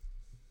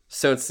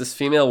 So it's this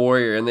female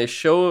warrior, and they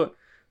show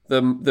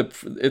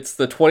it's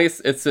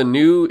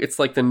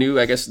like the new,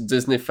 I guess,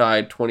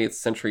 Disney-fied 20th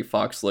Century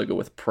Fox logo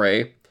with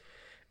Prey.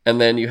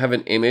 And then you have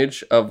an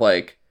image of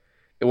like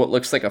what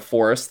looks like a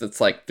forest that's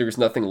like there's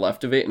nothing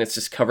left of it, and it's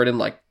just covered in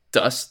like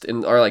dust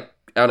or like,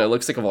 I don't know, it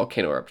looks like a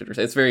volcano erupted or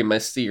something. It's very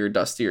misty or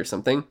dusty or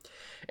something.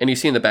 And you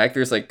see in the back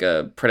there's like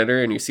a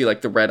predator, and you see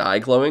like the red eye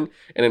glowing,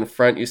 and in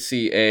front you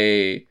see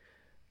a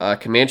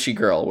Comanche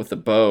girl with a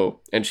bow,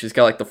 and she's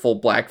got like the full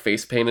black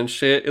face paint and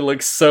shit. It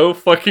looks so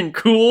fucking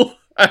cool.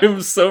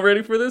 I'm so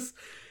ready for this.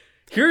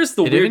 Here's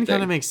the weird thing. It even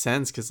kind of makes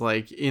sense because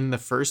like in the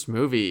first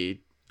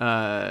movie,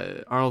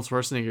 Arnold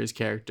Schwarzenegger's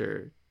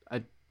character,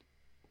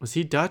 was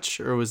he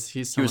Dutch or was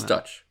he someone else?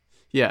 Dutch.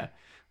 Yeah.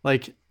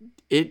 Like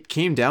it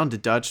came down to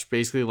Dutch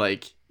basically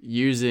like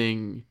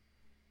using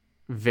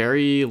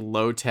very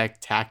low-tech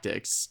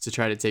tactics to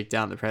try to take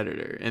down the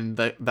predator. And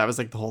that was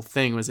like the whole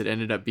thing, was it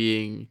ended up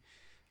being,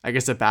 I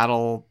guess, a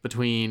battle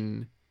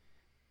between,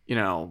 you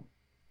know,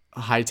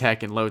 high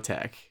tech and low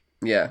tech.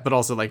 Yeah. But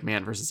also like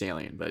man versus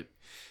alien. But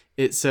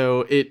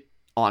it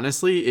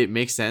honestly, it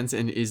makes sense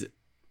and is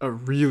a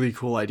really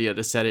cool idea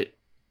to set it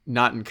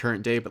not in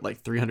current day, but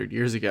like 300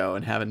 years ago,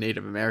 and have a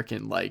Native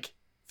American like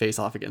face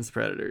off against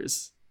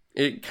predators.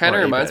 It kind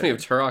of reminds me of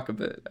Turok a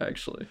bit,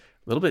 actually. A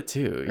little bit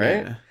too,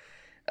 right?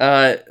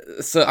 Yeah.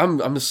 So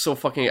I'm so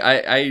fucking,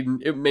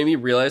 it made me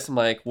realize, I'm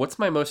like, what's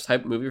my most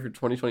hyped movie for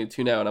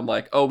 2022 now? And I'm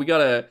like, oh,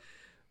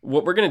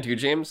 what we're going to do,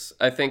 James,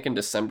 I think in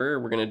December,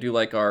 we're going to do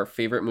like our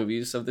favorite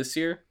movies of this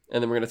year.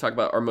 And then we're going to talk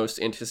about our most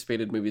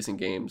anticipated movies and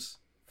games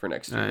for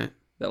next year. Right.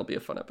 That'll be a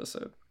fun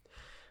episode.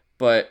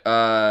 But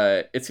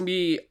it's going to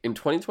be in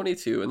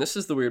 2022. And this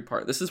is the weird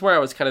part. This is where I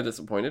was kind of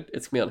disappointed.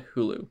 It's going to be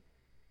on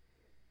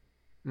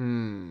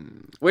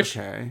Hulu. Which,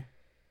 okay.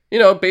 You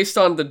know, based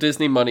on the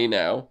Disney money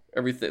now,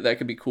 everything that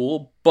could be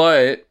cool.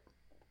 But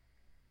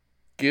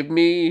give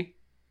me,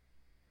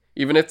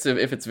 even if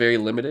it's very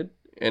limited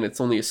and it's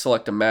only a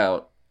select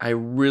amount, I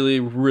really,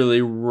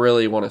 really,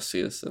 really want to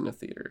see this in a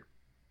theater.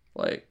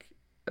 Like,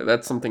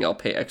 that's something I'll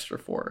pay extra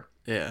for.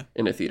 Yeah.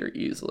 In a theater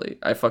easily.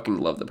 I fucking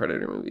love the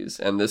Predator movies,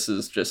 and this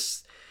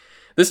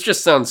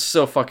just sounds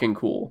so fucking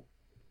cool.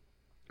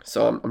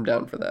 So I'm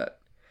down for that.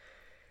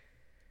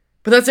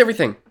 But that's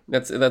everything.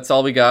 That's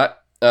all we got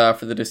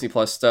for the Disney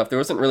Plus stuff. There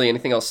wasn't really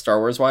anything else Star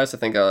Wars wise. I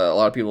think a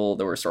lot of people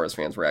that were Star Wars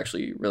fans were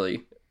actually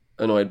really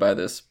annoyed by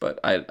this, but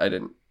I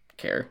didn't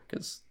care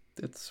because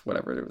it's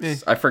whatever it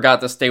was. I forgot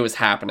this day was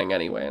happening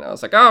anyway, and I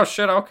was like, oh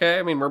shit, okay.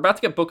 I mean, we're about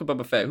to get Book of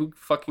Boba Fett. Who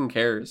fucking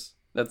cares?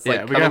 That's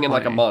like coming in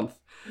like a month.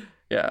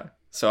 Yeah.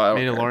 So I don't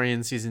Mandalorian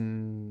care.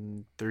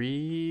 Season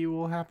 3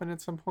 will happen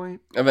at some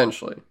point.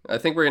 Eventually. I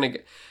think we're going to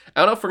get,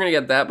 I don't know if we're going to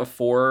get that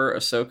before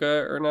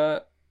Ahsoka or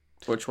not.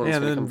 Which one's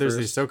going to come there's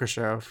first? the Ahsoka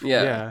show.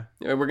 Yeah.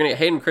 We're going to get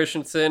Hayden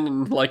Christensen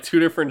in like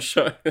 2 different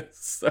shows.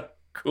 So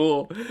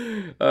cool.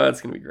 It's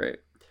going to be great.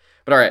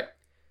 But all right.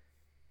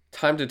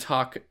 Time to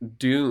talk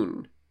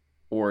Dune,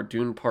 or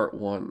Dune Part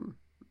 1.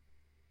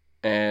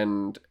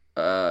 And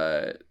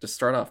to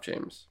start off,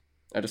 James,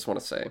 I just want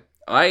to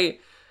say,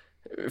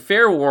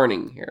 fair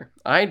warning here,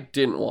 I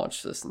didn't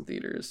watch this in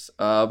theaters.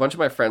 A bunch of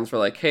my friends were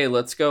like, hey,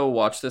 let's go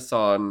watch this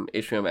on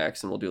HBO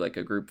Max and we'll do like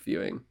a group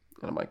viewing.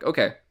 And I'm like,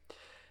 okay.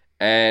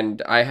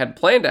 And I had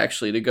planned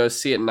actually to go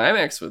see it in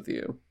IMAX with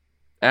you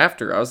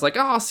after. I was like,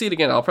 oh, I'll see it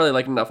again. I'll probably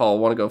like it enough. I'll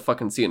want to go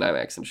fucking see it in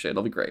IMAX and shit.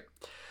 It'll be great.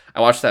 I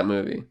watched that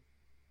movie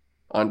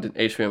on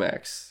HBO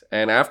Max.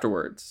 And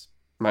afterwards,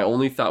 my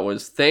only thought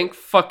was, thank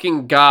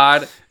fucking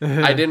God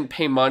I didn't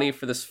pay money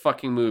for this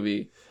fucking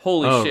movie.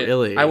 Holy shit.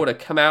 Really? I would have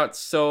come out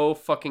so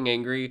fucking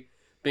angry,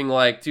 being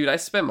like, dude, I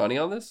spent money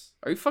on this?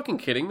 Are you fucking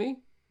kidding me?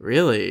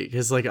 Really?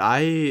 Because like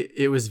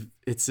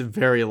it's a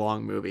very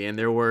long movie, and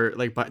there were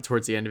like, but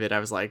towards the end of it, I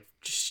was like,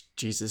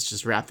 Jesus,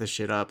 just wrap this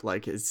shit up.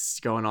 Like,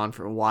 it's going on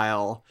for a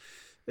while.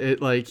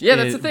 That's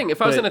the thing.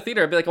 If I was in a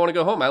theater, I'd be like, I want to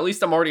go home. At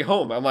least I'm already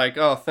home. I'm like,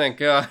 oh, thank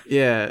God.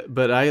 Yeah,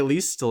 but I at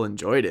least still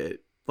enjoyed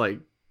it, like,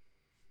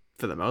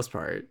 for the most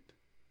part.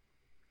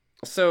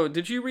 So,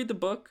 did you read the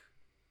book?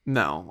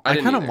 No, I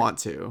kind of want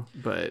to,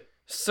 but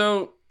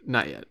so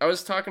not yet. I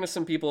was talking to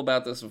some people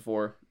about this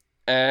before,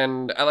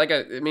 and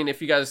I mean,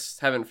 if you guys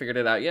haven't figured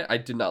it out yet, I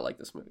did not like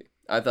this movie.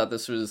 I thought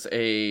this was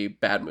a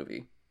bad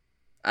movie.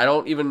 I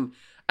don't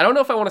I don't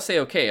know if I want to say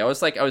okay. I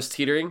was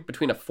teetering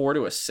between a 4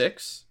 to a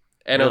 6,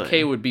 and Really?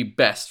 okay would be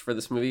best for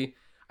this movie.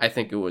 I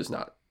think it was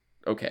not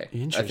okay. I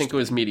think it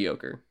was Interesting.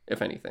 mediocre,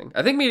 if anything.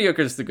 I think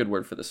mediocre is the good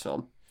word for this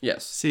film.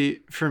 Yes.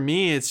 See, for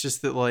me, it's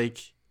just that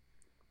like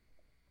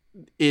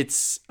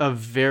it's a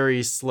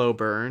very slow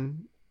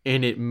burn,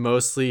 and it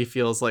mostly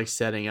feels like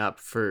setting up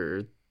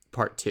for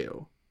part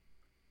two.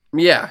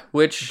 Yeah,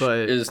 which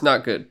But is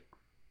not good.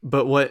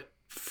 but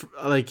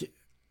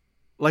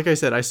like I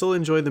said, I still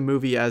enjoy the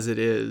movie as it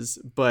is,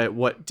 but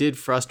what did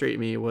frustrate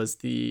me was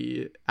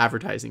the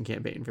advertising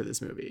campaign for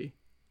this movie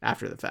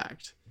after the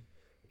fact.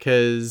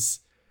 Because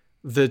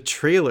the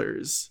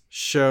trailers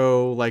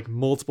show like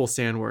multiple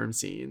sandworm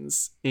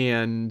scenes,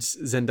 and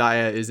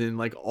Zendaya is in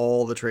like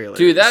all the trailers.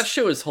 Dude, that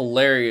show is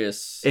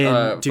hilarious.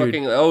 And, dude-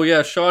 fucking, oh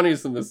yeah,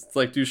 Shawnee's in this. It's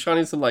like, dude,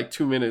 Shawnee's in like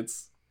 2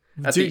 minutes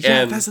at the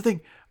end. That's the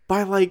thing.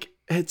 By like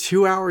at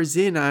 2 hours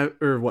in,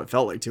 or what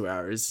felt like 2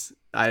 hours,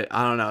 I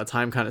don't know.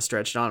 Time kind of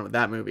stretched on with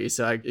that movie,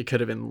 so it could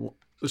have been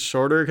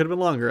shorter, it could have been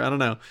longer. I don't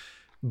know,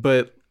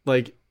 but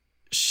like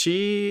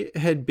she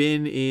had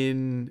been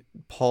in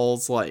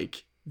Paul's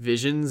like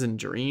visions and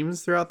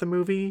dreams throughout the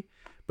movie,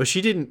 but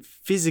she didn't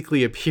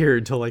physically appear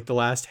until like the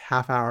last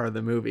half hour of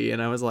the movie,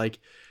 and I was like,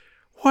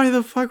 why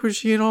the fuck was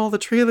she in all the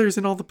trailers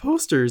and all the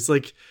posters?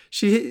 Like,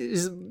 she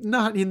is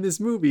not in this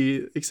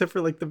movie except for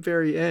like the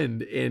very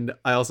end. And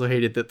I also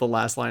hated that the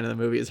last line of the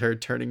movie is her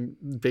turning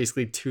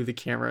basically to the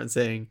camera and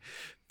saying,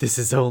 "This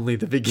is only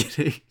the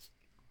beginning."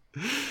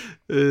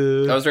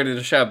 I was ready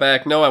to shout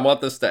back, no, I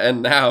want this to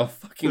end now.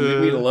 Fucking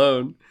leave me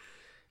alone.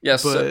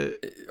 Yes.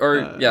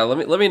 Yeah, let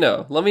me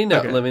know. Let me know.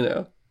 Okay. Let me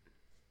know.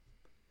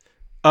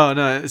 Oh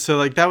no, so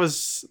like that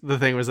was the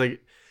thing, was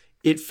like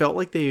it felt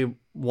like they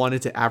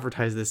wanted to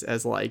advertise this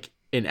as like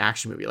an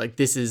action movie. Like,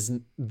 this is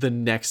the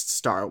next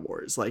Star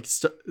Wars. Like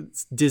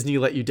Disney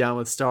let you down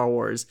with Star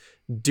Wars.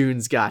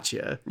 Dune's got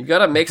you. You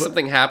gotta make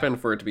something happen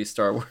for it to be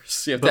Star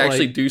Wars. You have to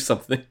actually do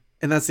something.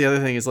 And that's the other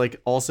thing, is like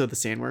also the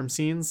sandworm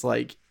scenes.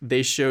 Like,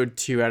 they showed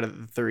 2 out of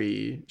the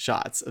 3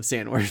 shots of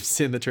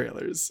sandworms in the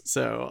trailers.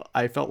 So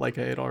I felt like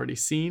I had already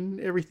seen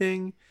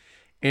everything.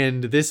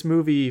 And this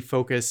movie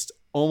focused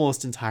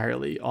almost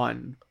entirely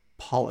on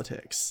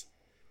politics.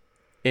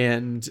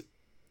 And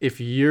if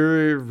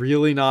you're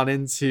really not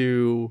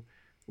into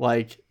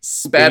like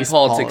bad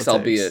politics,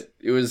 albeit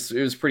it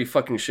was pretty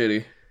fucking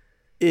shitty.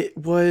 It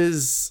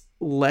was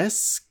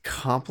less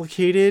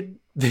complicated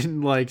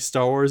than like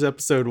Star Wars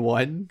Episode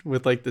 1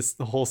 with like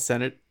the whole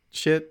Senate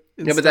shit.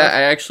 Yeah, but that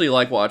I actually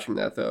like watching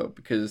that though,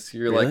 because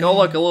you're like, oh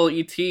look, a little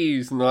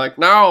ETs, and they're like,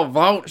 no,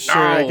 vote, sure,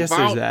 no, I guess vote,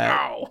 there's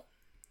that. no.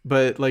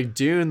 But like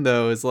Dune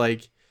though is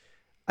like,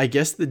 I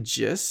guess the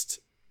gist.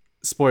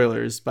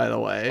 Spoilers, by the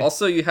way.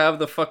 Also, you have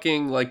the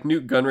fucking like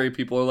Newt Gunray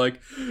people are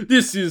like,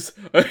 this is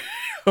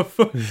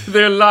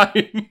they're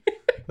lying.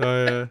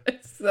 Oh yeah.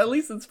 At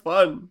least it's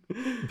fun.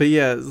 But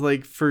yeah,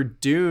 like for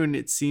Dune,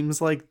 it seems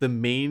like the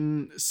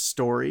main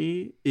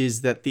story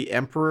is that the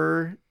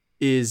Emperor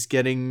is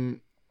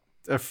getting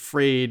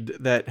afraid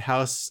that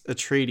House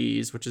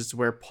Atreides, which is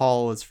where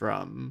Paul is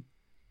from,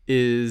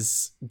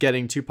 is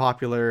getting too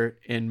popular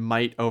and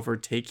might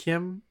overtake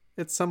him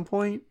at some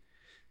point.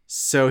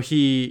 So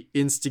he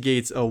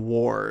instigates a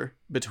war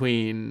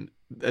between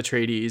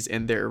Atreides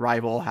and their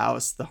rival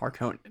house, the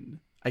Harkonnen,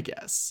 I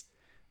guess.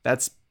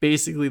 That's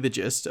basically the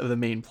gist of the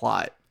main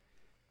plot.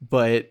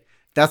 But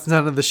that's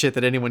none of the shit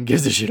that anyone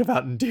gives a shit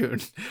about in Dune.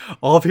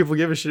 All people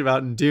give a shit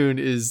about in Dune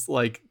is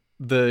like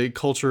the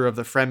culture of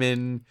the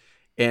Fremen,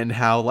 and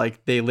how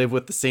like they live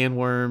with the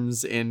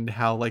sandworms, and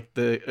how like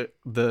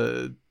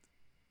the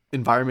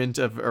environment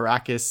of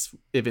Arrakis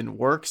even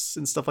works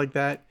and stuff like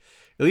that.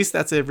 At least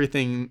that's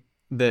everything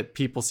that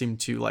people seem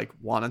to like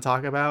want to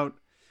talk about.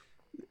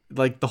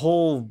 Like the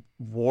whole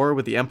war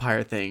with the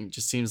Empire thing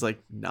just seems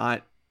like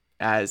not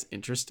as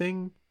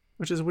interesting,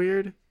 which is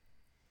weird.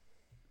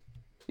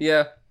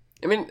 Yeah,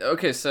 I mean,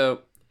 okay,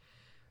 so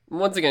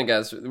once again,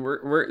 guys,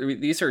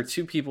 these are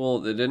 2 people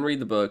that didn't read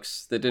the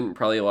books, that didn't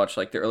probably watch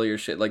like the earlier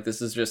shit. Like, this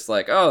is just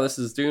like, oh, this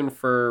is Dune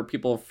for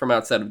people from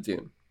outside of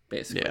Dune,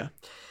 basically. Yeah.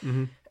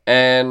 Mm-hmm.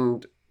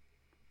 And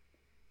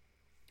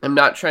I'm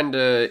not trying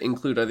to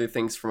include other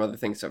things from other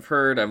things I've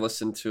heard. I've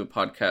listened to a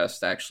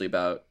podcast actually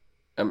about.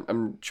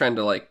 I'm trying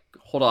to like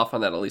hold off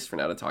on that at least for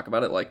now to talk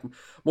about it. Like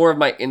more of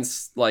my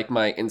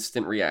my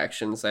instant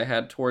reactions I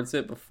had towards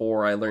it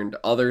before I learned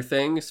other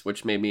things,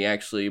 which made me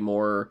actually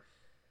more.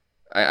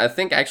 I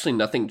think actually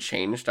nothing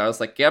changed. I was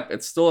like, yep,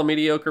 it's still a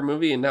mediocre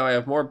movie, and now I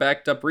have more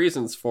backed up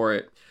reasons for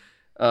it.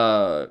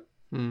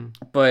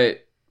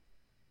 But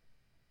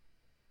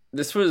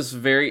this was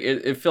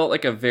it felt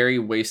like a very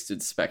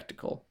wasted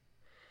spectacle.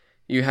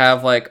 You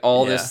have like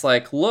all this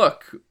like,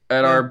 look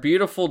at our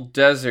beautiful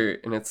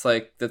desert, and it's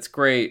like, that's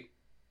great.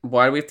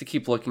 Why do we have to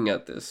keep looking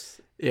at this?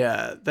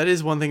 Yeah, that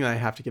is one thing that I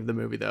have to give the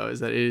movie though,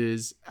 is that it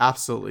is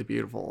absolutely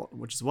beautiful,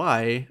 which is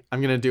why I'm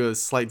going to do a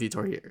slight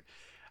detour here.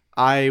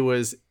 I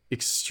was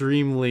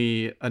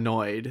extremely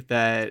annoyed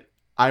that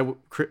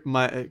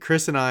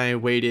Chris and I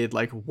waited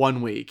like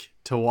 1 week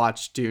to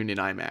watch Dune in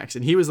IMAX,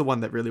 and he was the one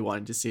that really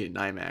wanted to see it in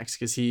IMAX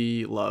because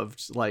he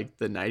loved like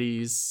the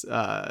 '90s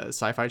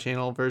Sci-Fi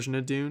Channel version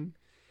of Dune.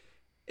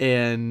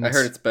 And I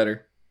heard it's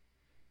better.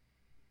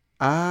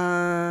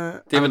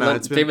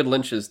 David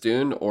Lynch's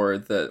Dune, or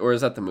is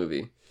that the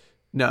movie?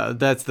 No,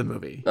 that's the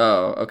movie.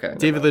 Oh, okay.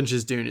 David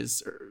Lynch's Dune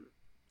is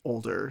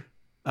older,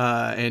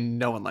 and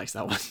no one likes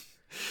that one.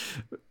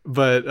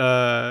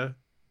 But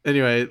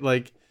anyway,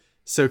 like,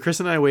 so Chris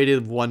and I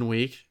waited 1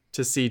 week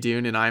to see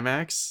Dune in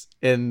IMAX,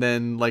 and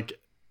then like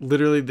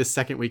literally the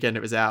second weekend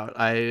it was out,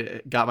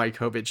 I got my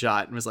COVID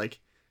shot and was like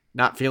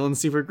not feeling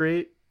super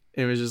great.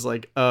 It was just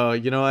like, oh,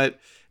 you know what?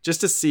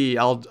 Just to see,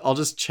 I'll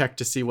just check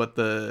to see what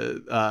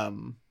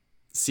the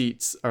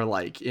seats are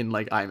like in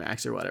like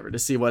IMAX or whatever, to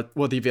see what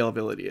the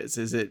availability is.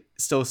 Is it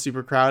still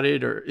super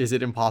crowded, or is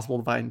it impossible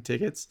to find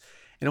tickets?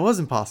 And it was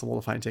impossible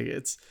to find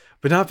tickets,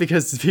 but not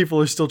because people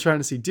are still trying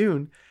to see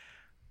Dune.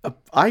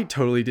 I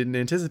totally didn't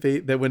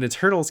anticipate that when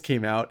Eternals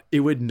came out, it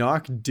would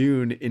knock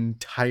Dune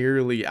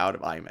entirely out of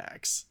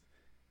IMAX.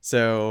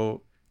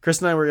 So Chris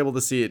and I were able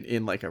to see it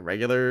in like a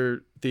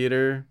regular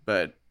theater,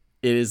 but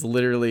it is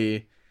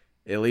literally,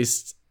 at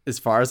least as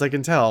far as I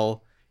can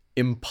tell,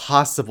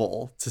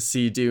 impossible to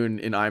see Dune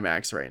in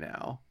IMAX right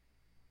now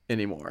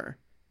anymore.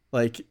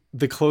 Like,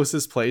 the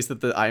closest place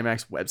that the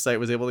IMAX website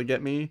was able to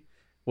get me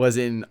was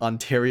in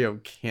Ontario,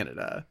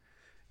 Canada.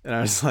 And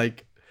I was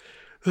like,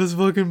 that's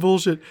fucking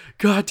bullshit.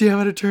 God damn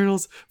it,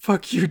 Eternals.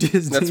 Fuck you,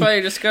 Disney. That's why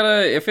you just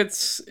gotta,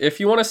 if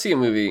you want to see a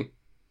movie,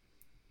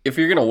 if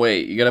you're gonna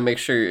wait, you gotta make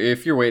sure,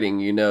 if you're waiting,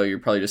 you're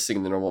probably just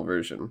seeing the normal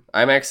version.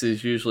 IMAX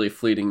is usually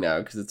fleeting now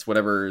because it's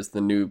whatever is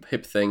the new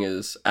hip thing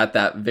is at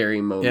that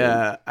very moment.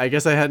 Yeah, I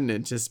guess I hadn't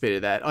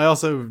anticipated that. I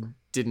also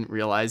didn't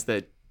realize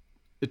that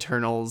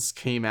Eternals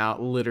came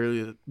out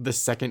literally the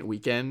second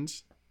weekend,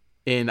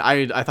 and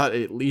I thought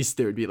at least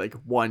there would be like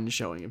one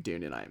showing of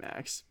Dune in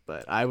IMAX,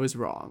 but I was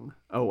wrong.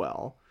 Oh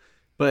well.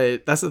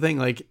 But that's the thing,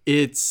 like,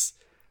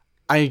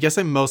 I guess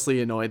I'm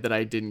mostly annoyed that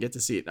I didn't get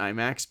to see it in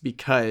IMAX,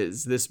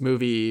 because this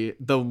movie,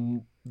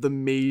 the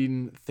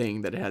main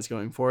thing that it has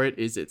going for it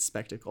is its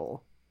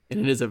spectacle, and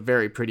it is a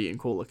very pretty and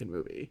cool looking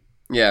movie.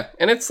 Yeah,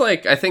 and it's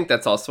like, I think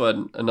that's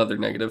also another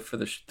negative for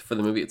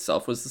the movie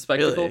itself, was the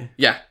spectacle. Really?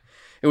 Yeah,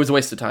 it was a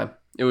waste of time.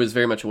 It was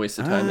very much a waste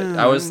of time.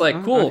 I was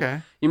like, cool,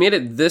 okay. You made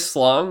it this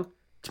long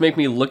to make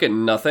me look at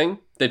nothing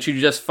that you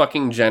just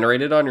fucking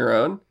generated on your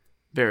own.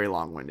 Very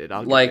long-winded.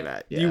 I'll give you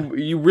that. Yeah.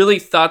 You really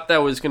thought that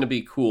was going to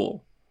be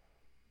cool.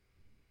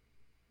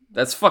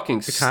 That's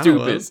fucking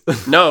stupid.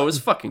 No, it was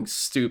fucking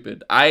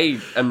stupid. I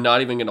am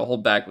not even going to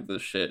hold back with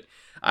this shit.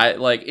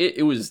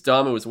 It was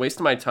dumb. It was a waste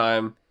of my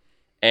time.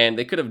 And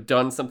they could have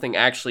done something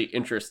actually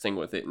interesting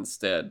with it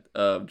instead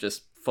of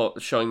just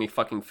showing me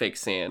fucking fake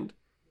sand.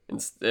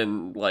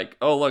 And like,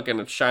 oh, look, and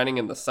it's shining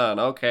in the sun.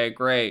 Okay,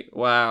 great.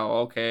 Wow,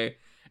 okay.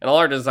 And all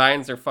our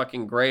designs are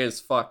fucking gray as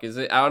fuck. I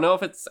don't know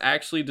if it's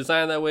actually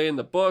designed that way in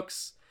the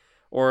books,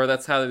 or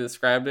that's how they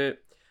described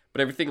it,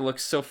 but everything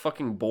looks so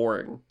fucking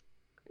boring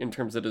in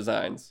terms of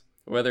designs.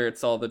 Whether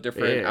it's all the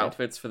different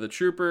outfits for the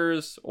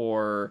troopers,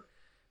 or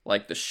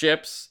like the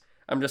ships.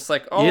 I'm just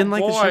like, oh, you didn't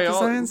like the ship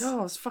designs?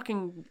 No, it's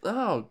fucking,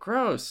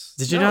 gross.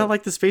 Did you not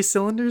like the space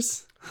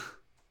cylinders?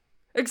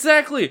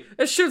 Exactly.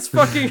 That shit's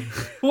fucking.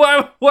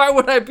 Why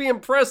would I be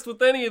impressed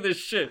with any of this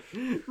shit?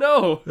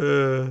 No.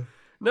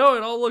 No,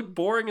 it all looked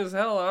boring as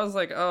hell. I was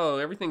like, oh,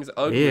 everything's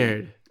ugly.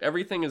 Weird.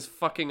 Everything is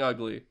fucking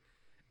ugly.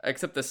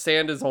 Except the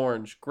sand is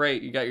orange.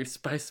 Great, you got your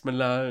spice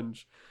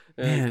melange.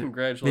 Man,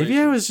 congratulations.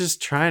 Maybe I was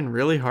just trying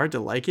really hard to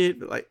like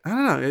it, but like, I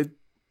don't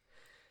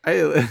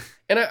know.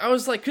 I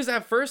was like, because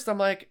at first I'm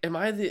like, am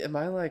I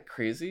like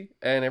crazy?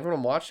 And everyone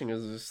I'm watching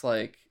is just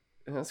like,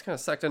 that's kind of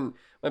sucked. And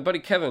my buddy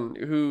Kevin,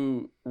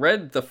 who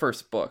read the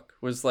first book,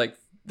 was like,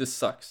 this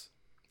sucks.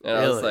 And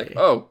really? I was like,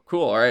 oh,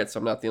 cool. All right, so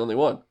I'm not the only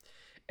one.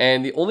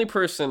 And the only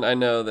person I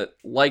know that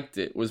liked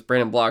it was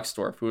Brandon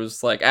Blocksdorf, who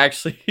was like,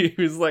 he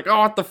was like, oh,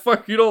 what the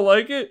fuck, you don't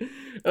like it?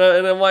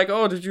 And I'm like,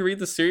 oh, did you read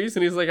the series?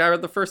 And he's like, I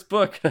read the first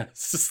book. And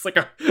it's just like,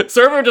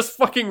 so everyone just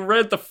fucking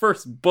read the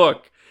first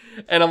book.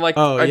 And I'm like,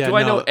 do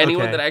I know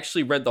anyone that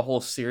actually read the whole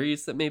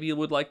series that maybe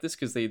would like this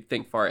because they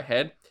think far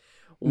ahead?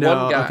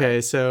 No, one guy.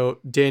 Okay, so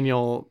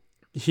Daniel,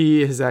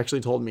 he has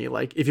actually told me,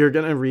 like, if you're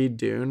going to read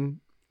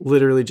Dune,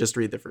 literally just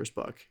read the first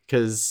book.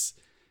 Because,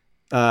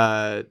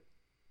 I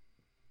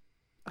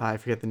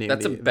forget the name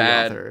of the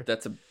author.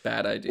 That's a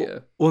bad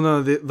idea. Well,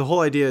 no, the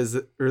whole idea is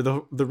that, or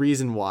the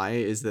reason why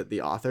is that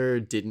the author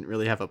didn't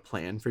really have a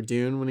plan for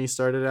Dune when he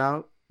started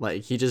out.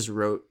 Like, he just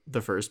wrote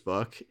the first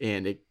book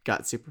and it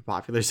got super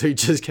popular, so he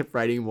just kept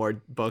writing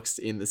more books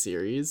in the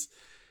series.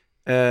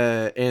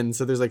 And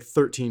so there's like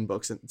 13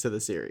 books to the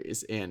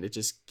series, and it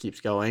just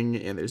keeps going,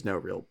 and there's no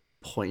real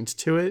point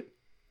to it.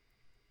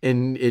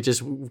 And it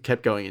just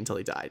kept going until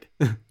he died.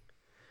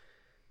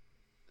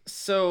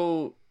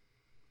 So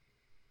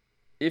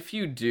if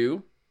you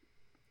do,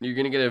 you're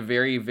going to get a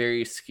very,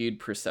 very skewed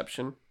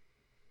perception.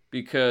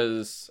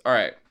 Because, all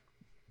right,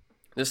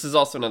 This is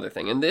also another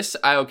thing. And this,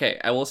 I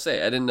will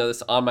say, I didn't know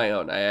this on my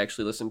own. I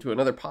actually listened to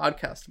another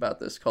podcast about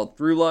this called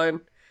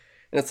Throughline.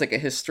 And it's like a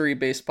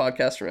history-based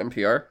podcast from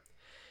NPR.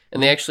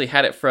 And they actually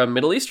had it from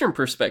Middle Eastern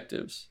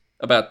perspectives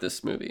about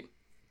this movie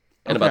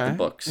and about the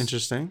books.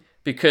 Interesting.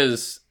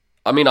 Because,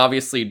 I mean,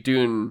 obviously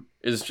Dune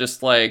is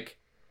just like,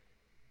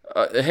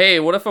 hey,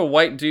 what if a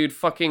white dude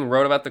fucking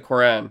wrote about the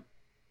Quran?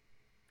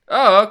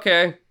 Oh,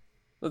 okay.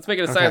 Let's make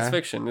it a science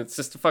fiction. It's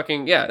just a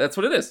fucking, yeah, that's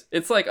what it is.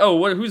 It's like,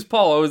 oh, who's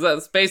Paul? Oh,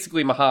 that's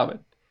basically Muhammad.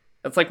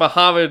 That's like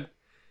Muhammad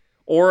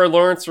or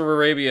Lawrence of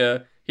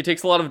Arabia. He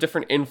takes a lot of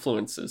different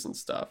influences and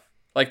stuff.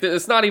 Like,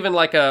 it's not even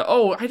like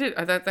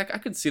I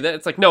could see that.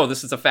 It's like, no,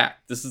 this is a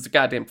fact. This is a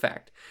goddamn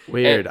fact.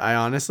 Weird. And I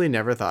honestly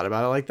never thought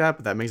about it like that,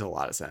 but that makes a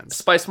lot of sense.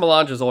 Spice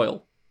melange is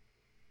oil.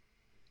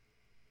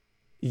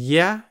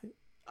 Yeah,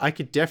 I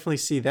could definitely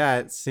see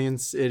that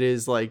since it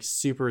is like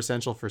super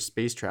essential for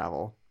space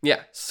travel.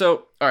 Yeah.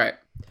 So, all right.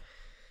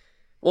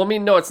 Well, I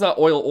mean, no, it's not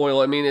oil.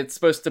 I mean, it's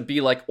supposed to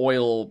be like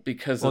oil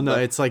because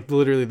it's like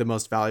literally the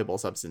most valuable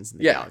substance in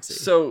the galaxy.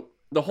 So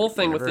the whole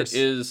thing with it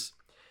is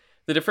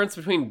the difference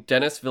between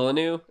Denis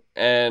Villeneuve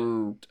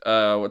and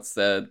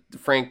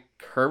Frank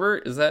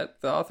Herbert. Is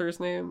that the author's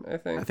name? I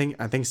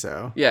think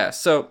so. Yeah.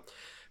 So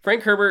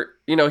Frank Herbert,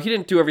 he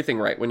didn't do everything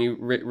right when you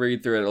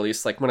read through it. At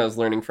least like when I was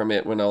learning from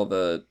it, when all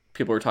the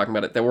people were talking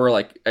about it, they were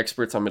like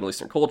experts on Middle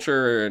Eastern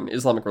culture and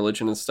Islamic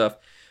religion and stuff.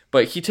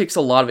 But he takes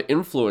a lot of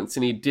influence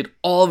and he did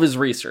all of his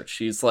research.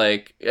 He's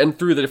like, and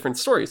through the different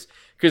stories,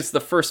 because the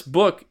first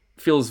book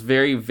feels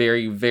very,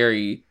 very,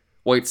 very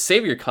white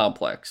savior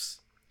complex.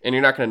 And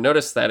you're not going to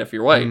notice that if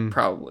you're white,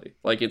 probably.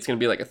 Like, it's going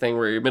to be like a thing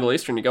where you're Middle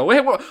Eastern, you go,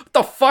 wait, what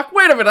the fuck?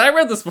 Wait a minute, I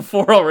read this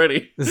before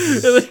already.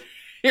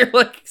 You're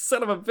like,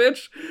 son of a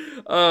bitch.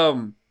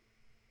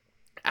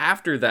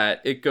 After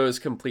that, it goes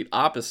complete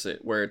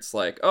opposite, where it's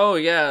like, oh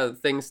yeah,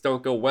 things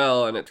don't go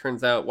well, and it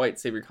turns out white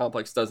savior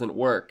complex doesn't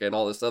work, and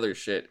all this other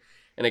shit.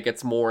 And it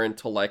gets more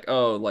into like,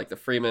 oh, like the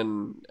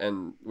Freeman,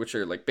 and which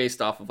are like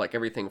based off of like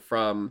everything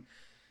from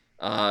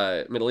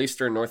Middle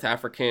Eastern, North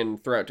African,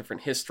 throughout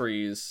different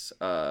histories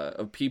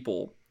of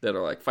people that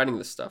are like fighting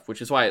this stuff,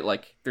 which is why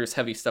like there's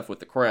heavy stuff with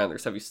the Quran,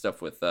 there's heavy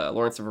stuff with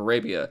Lawrence of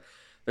Arabia,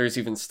 there's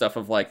even stuff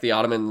of like the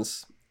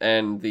Ottomans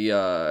and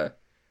the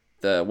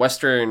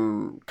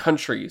Western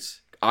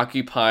countries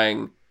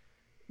occupying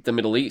the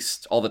Middle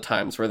East all the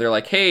times, where they're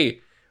like,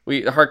 hey,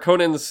 we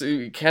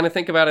Harkonnens kind of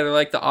think about it, they're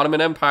like the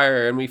Ottoman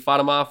Empire, and we fought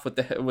them off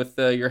with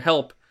your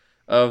help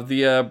of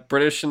the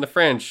British and the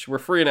French. We're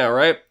free now,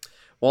 right?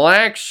 Well,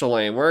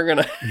 actually, we're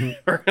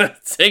gonna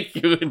take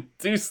you and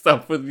do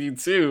stuff with you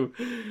too.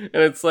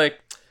 And it's like,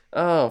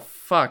 oh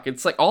fuck!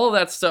 It's like all of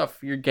that stuff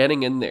you're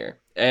getting in there,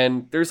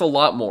 and there's a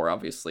lot more.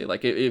 Obviously,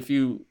 like if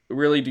you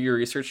really do your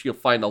research, you'll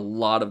find a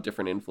lot of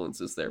different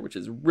influences there, which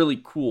is really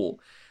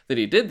cool that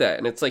he did that.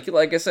 And it's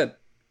like I said,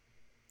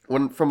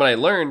 from what I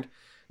learned,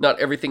 not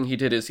everything he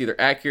did is either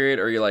accurate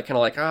or you're like kind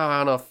of like, oh, I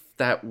don't know if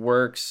that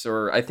works,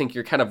 or I think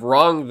you're kind of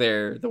wrong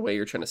there the way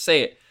you're trying to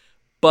say it.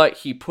 But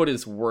he put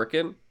his work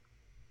in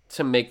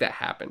to make that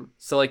happen.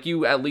 So like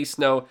you at least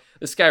know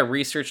this guy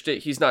researched it.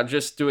 He's not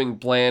just doing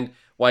bland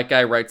white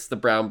guy writes the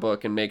brown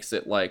book and makes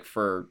it like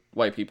for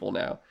white people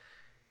now.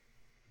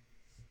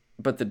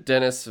 But the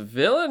Denis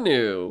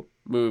Villeneuve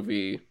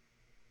movie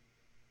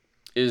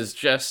is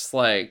just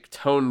like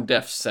tone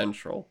deaf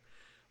central,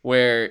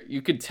 where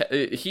you could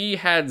he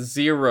had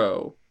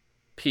zero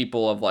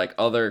people of like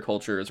other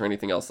cultures or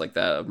anything else like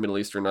that of Middle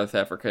Eastern, North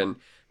African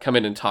come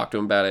in and talk to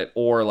him about it,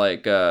 or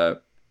like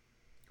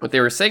what they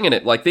were saying in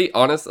it. Like they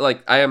honestly,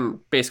 like I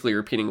am basically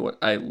repeating what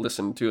I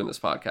listened to in this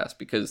podcast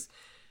because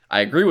I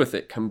agree with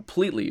it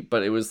completely,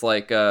 but it was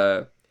like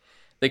they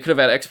could have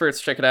had experts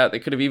check it out. They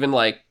could have even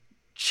like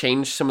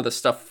changed some of the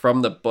stuff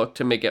from the book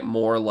to make it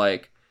more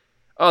like,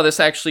 oh, this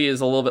actually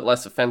is a little bit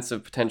less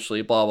offensive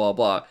potentially, blah blah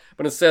blah.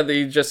 But instead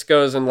he just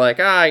goes and like,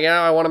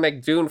 yeah, I want to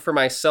make Dune for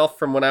myself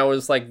from when I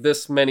was like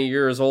this many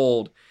years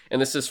old, and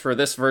this is for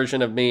this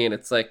version of me. And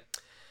it's like,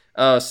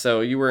 oh,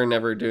 so you were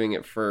never doing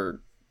it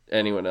for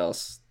anyone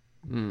else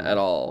at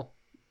all.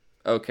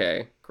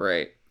 Okay,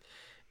 great.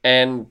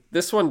 And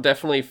this one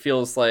definitely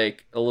feels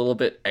like a little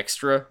bit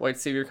extra white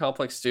savior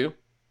complex too,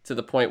 to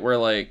the point where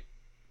like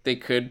they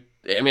could,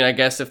 I mean, I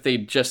guess if they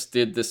just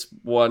did this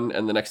one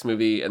and the next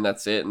movie and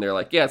that's it, and they're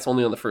like, yeah, it's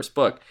only on the first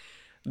book,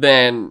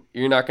 then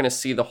you're not going to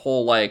see the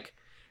whole like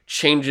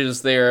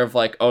changes there of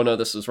like, oh no,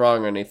 this is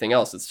wrong or anything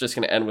else. It's just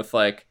going to end with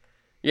like,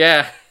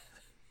 yeah,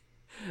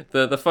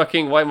 the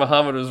fucking white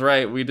Muhammad was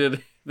right. We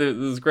did, this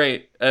is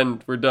great,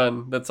 and we're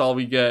done. That's all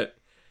we get.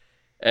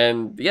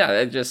 And yeah,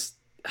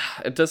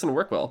 it doesn't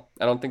work well.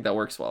 I don't think that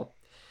works well.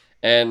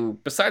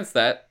 And besides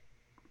that,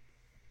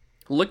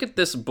 look at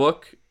this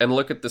book and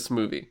look at this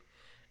movie.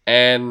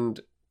 And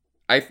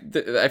I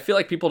feel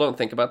like people don't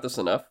think about this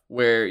enough,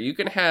 where you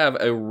can have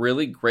a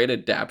really great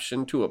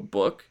adaptation to a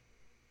book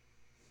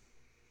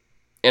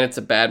and it's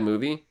a bad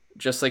movie,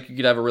 just like you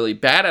could have a really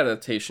bad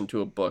adaptation to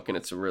a book and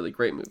it's a really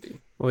great movie.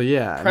 Well,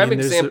 yeah. Prime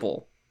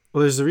example.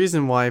 There's a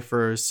reason why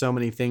for so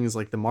many things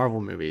like the Marvel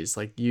movies,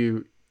 like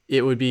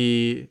it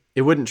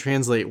wouldn't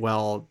translate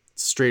well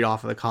straight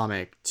off of the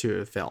comic to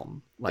a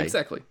film. Like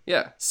Exactly.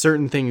 Yeah.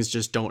 certain things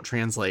just don't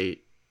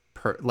translate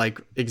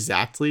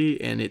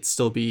exactly, and it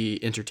still be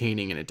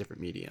entertaining in a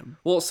different medium.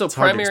 Well, so It's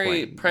hard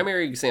to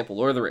primary example,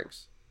 Lord of the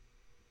Rings.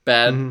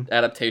 Bad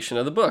adaptation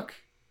of the book.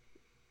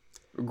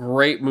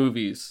 Great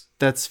movies.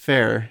 That's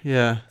fair.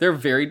 Yeah. They're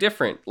very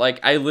different. Like,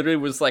 I literally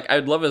was like,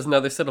 I'd love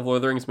another set of Lord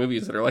of the Rings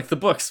movies that are like the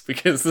books,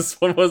 because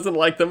this one wasn't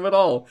like them at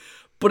all.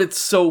 But it's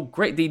so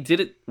great. They did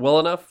it well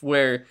enough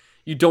where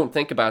you don't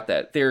think about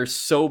that. They're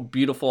so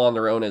beautiful on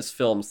their own as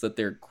films that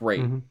they're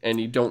great, and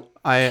you don't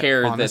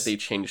care that they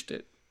changed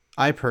it.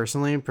 I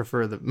personally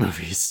prefer the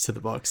movies to the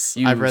books.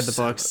 I've read the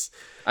books.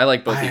 I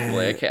like both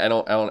equally. I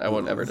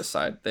won't ever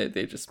decide.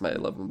 They just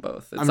might love them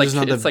both.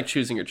 It's like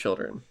choosing your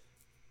children.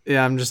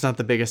 Yeah, I'm just not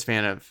the biggest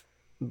fan of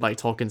like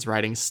Tolkien's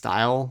writing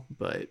style,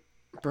 but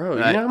bro, you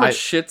know how much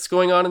shit's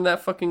going on in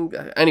that fucking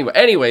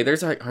anyway,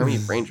 there's like Army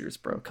of Rangers,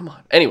 bro. Come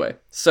on. Anyway,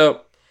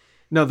 so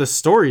no, the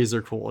stories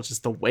are cool. It's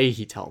just the way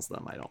he tells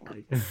them I don't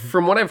like.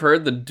 From what I've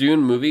heard, the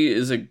Dune movie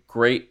is a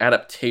great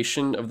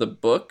adaptation of the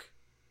book,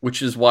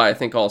 which is why I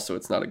think also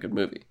it's not a good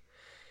movie.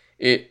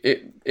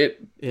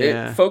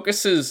 It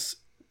focuses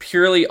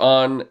purely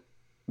on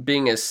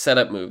being a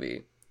setup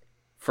movie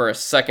for a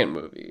second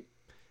movie.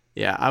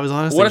 Yeah, I was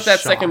honestly What if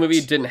that shocked. second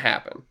movie didn't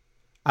happen?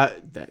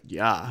 Then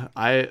you'd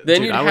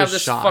have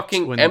this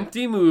fucking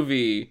empty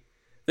movie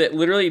that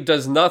literally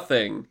does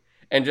nothing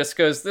and just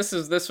goes, this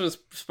was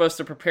supposed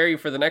to prepare you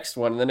for the next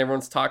one. And then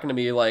everyone's talking to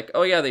me like,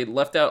 oh yeah, they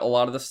left out a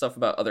lot of the stuff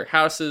about other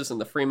houses and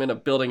the Freeman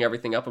of building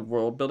everything up, of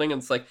world building.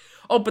 And it's like,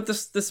 oh, but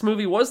this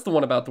movie was the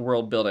one about the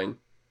world building.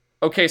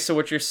 Okay, so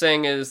what you're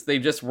saying is they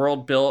just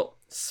world built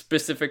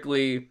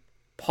specifically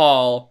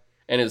Paul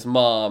and his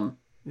mom.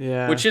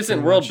 Yeah, which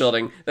isn't world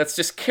building. That's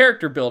just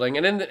character building,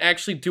 and didn't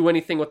actually do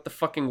anything with the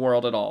fucking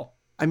world at all.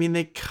 I mean,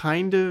 they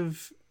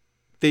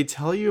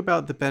tell you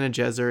about the Bene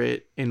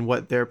Gesserit and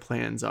what their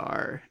plans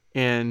are,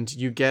 and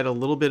you get a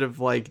little bit of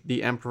like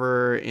the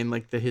Emperor and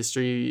like the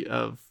history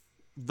of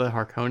the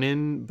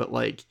Harkonnen, but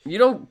like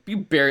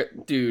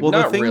dude, well,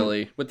 not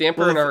really. With the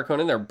Emperor and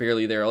Harkonnen, they're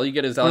barely there. All you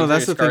get is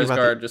Alexander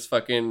Skarsgård just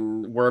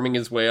fucking worming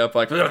his way up,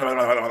 like, and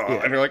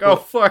you're like, oh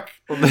fuck.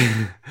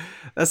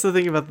 That's the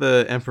thing about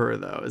the Emperor,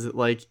 though, is it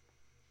like,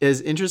 as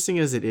interesting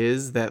as it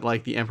is that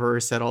like the Emperor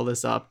set all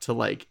this up to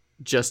like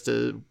just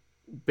to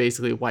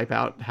basically wipe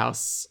out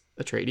House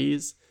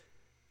Atreides,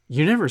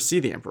 you never see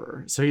the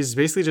Emperor, so he's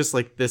basically just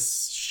like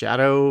this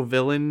shadow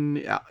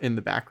villain in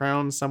the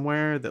background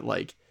somewhere that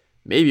like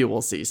maybe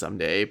we'll see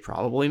someday,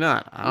 probably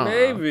not. I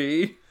don't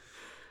know.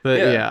 But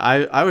yeah,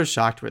 I was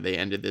shocked where they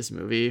ended this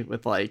movie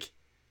with like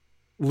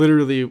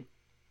literally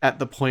at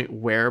the point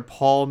where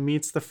Paul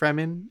meets the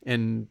Fremen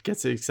and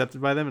gets accepted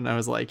by them, and I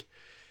was like,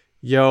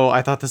 yo,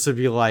 I thought this would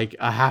be like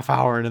a half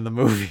hour into the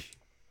movie.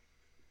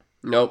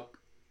 Nope.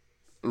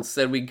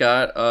 Instead we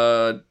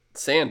got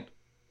sand.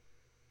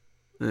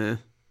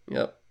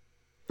 Yep.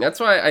 That's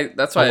why I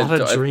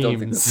don't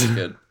think this is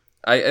good.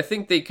 I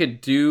think they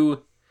could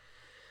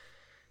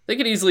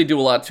easily do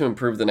a lot to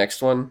improve the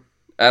next one.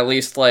 At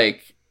least,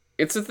 like,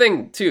 it's a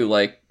thing, too.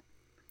 Like,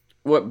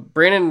 what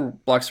Brandon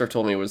Blockstar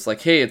told me was,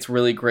 like, hey, it's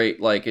really great,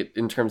 like,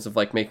 in terms of,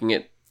 like, making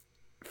it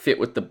fit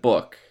with the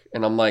book.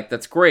 And I'm like,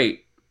 that's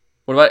great.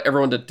 What about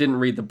everyone that didn't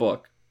read the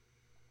book?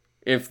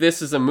 If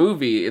this is a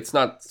movie, it's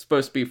not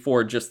supposed to be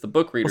for just the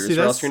book readers,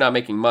 or else you're not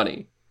making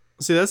money.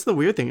 See, that's the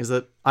weird thing, is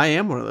that I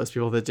am one of those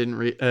people that didn't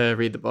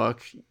read the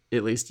book,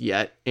 at least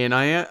yet. And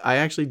I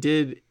actually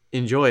did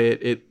enjoy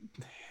it.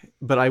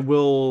 But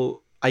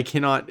I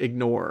cannot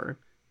ignore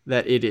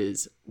that it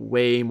is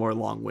way more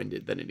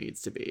long-winded than it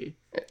needs to be.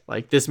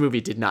 Like, this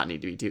movie did not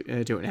need to be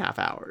 2.5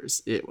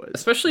 hours. It was,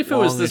 especially if it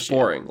was this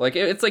boring. Like,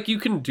 it's like you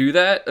can do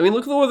that. I mean,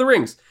 look at Lord of the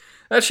Rings.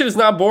 That shit is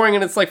not boring,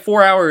 and it's like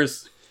 4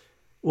 hours.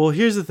 Well,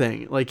 here's the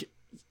thing. Like,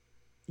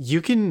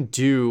 you can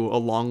do a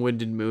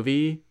long-winded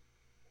movie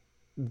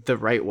the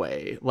right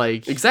way.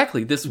 Like,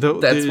 exactly. That's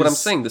what I'm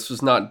saying. This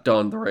was not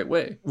done the right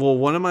way. Well,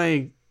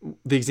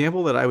 the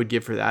example that I would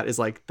give for that is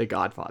like The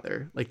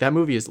Godfather. Like, that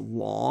movie is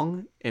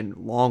long and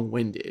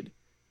long-winded,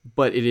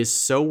 but it is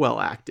so well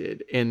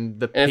acted,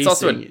 and it's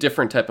also a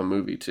different type of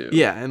movie too.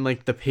 Yeah, and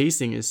like the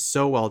pacing is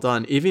so well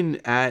done,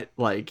 even at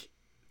like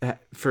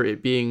for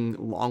it being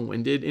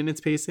long-winded in its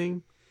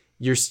pacing,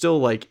 you're still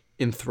like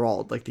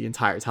enthralled like the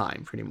entire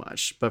time pretty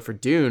much. But for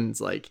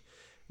Dune's, like,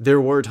 there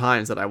were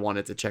times that I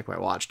wanted to check my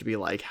watch to be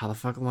like, how the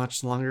fuck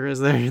much longer is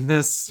there in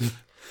this? You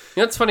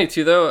know what's funny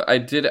too, though?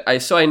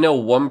 I know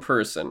one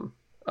person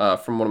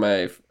from one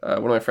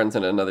of my friends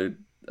in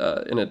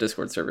in a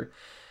Discord server.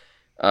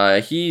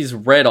 He's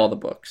read all the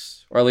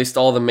books, or at least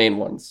all the main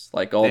ones,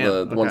 like all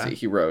the ones that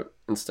he wrote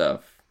and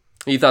stuff.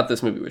 He thought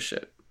this movie was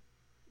shit.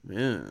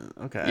 Yeah.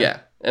 Okay. Yeah,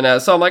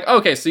 and so I'm like,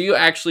 okay, so you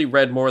actually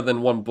read more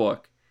than one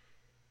book,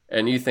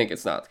 and you think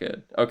it's not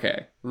good.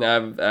 Okay,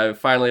 now I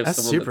finally have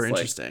someone super that's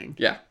interesting.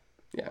 Like,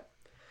 yeah.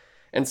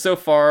 And so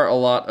far, a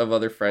lot of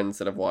other friends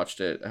that have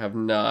watched it have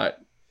not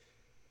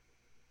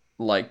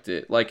liked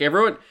it. Like,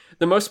 everyone,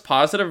 the most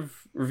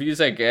positive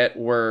reviews I get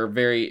were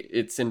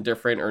it's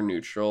indifferent or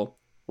neutral,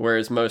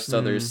 whereas most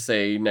others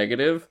say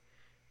negative.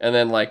 And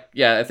then like,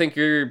 yeah, I think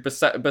you're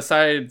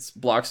besides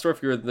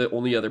Blocksdorf, you're the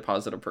only other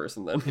positive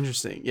person then.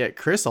 Interesting. Yeah,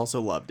 Chris also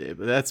loved it,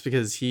 but that's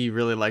because he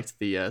really liked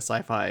the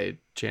Sci-Fi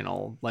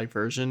Channel like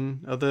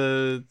version of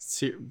the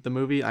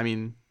movie. I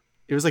mean,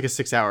 it was like a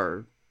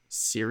 6-hour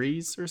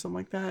series or something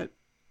like that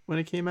when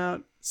it came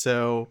out.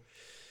 So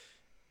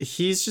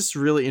he's just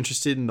really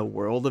interested in the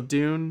world of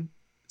Dune.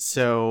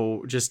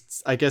 So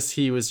just I guess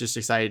he was just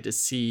excited to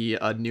see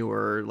a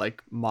newer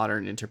like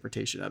modern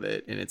interpretation of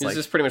it, and it's He's like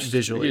just pretty much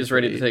visually he's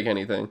ready to pretty. take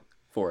anything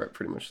for it,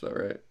 pretty much though,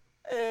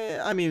 right?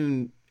 I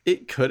mean,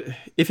 it could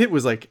if it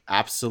was like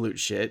absolute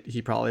shit,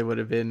 he probably would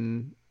have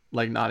been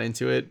like not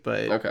into it,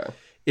 but Okay.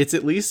 it's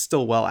at least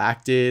still well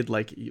acted.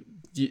 Like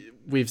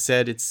we've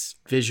said, it's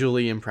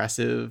visually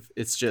impressive.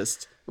 It's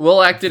just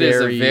Well acted is a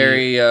very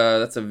very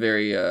that's a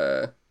very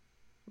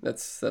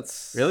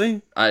that's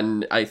really.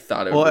 I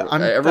thought it Well,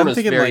 everyone I'm was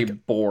thinking very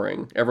like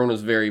boring. Everyone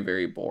was very,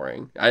 very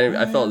boring.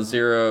 I felt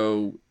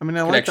zero I mean,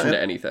 I liked connection to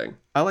anything.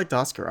 I liked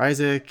Oscar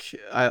Isaac.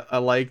 I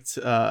liked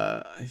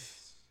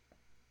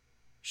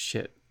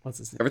shit. What's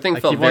his name? Everything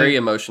I felt keep very wanting-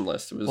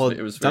 emotionless. It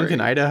was Duncan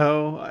very,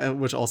 Idaho,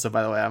 which also,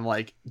 by the way, I'm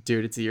like,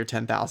 dude, it's the year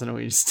 10,000 and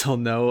we still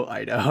know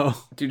Idaho.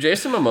 Dude,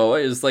 Jason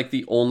Momoa is like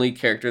the only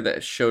character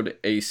that showed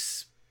a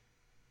speck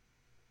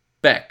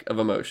of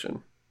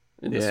emotion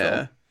in this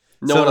film.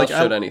 No So, one like, else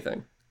showed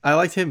anything. I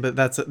liked him, but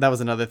that was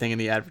another thing in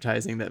the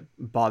advertising that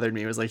bothered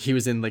me. Was like he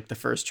was in like the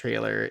first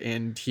trailer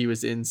and he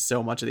was in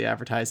so much of the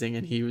advertising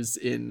and he was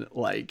in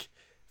like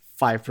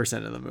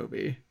 5% of the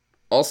movie.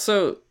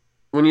 Also,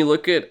 when you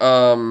look at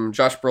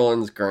Josh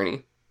Brolin's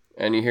Gurney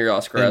and you hear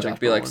Oscar And Isaac Josh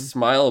be like, Brolin.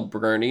 "Smile,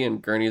 Gurney,"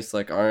 and Gurney's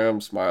like, "I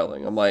am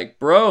smiling." I'm like,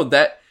 bro,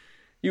 that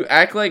you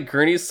act like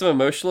Gurney's some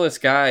emotionless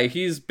guy.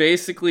 He's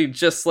basically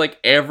just like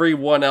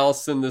everyone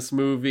else in this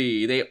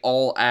movie. They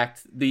all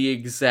act the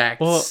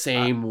exact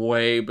same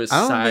way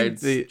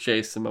besides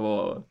Jason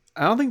Momoa.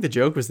 I don't think the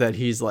joke was that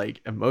he's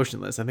like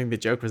emotionless. I think the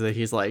joke was that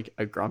he's like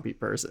a grumpy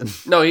person.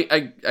 No,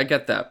 I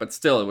get that, but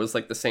still, it was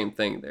like the same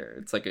thing there.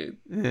 It's like Eh,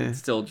 it's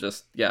still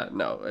just, yeah,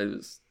 no, it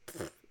was,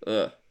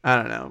 ugh. I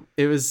don't know.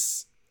 It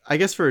was, I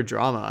guess for a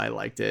drama, I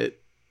liked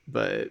it,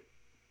 but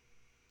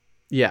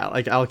yeah,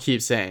 like I'll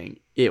keep saying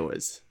it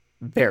was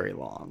very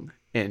long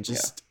and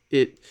just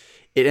it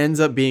ends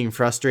up being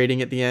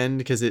frustrating at the end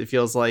because it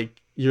feels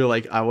like you're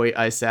like,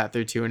 I sat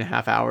through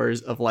 2.5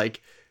 hours of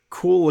like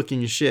cool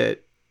looking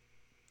shit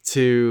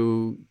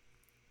to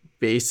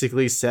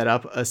basically set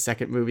up a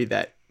second movie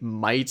that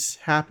might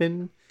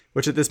happen,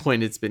 which at this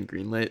point it's been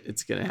greenlit,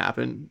 it's gonna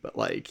happen, but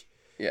like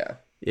Yeah.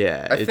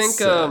 I think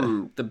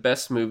the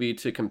best movie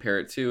to compare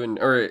it to,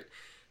 or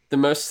the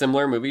most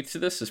similar movie to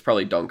this, is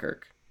probably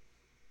Dunkirk.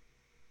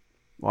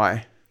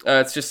 why?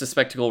 It's just a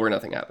spectacle where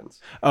nothing happens.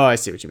 Oh, I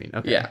see what you mean.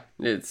 Okay. Yeah,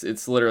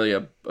 it's literally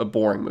a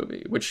boring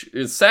movie, which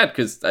is sad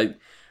because for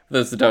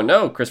those that don't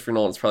know, Christopher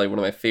Nolan's probably one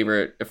of my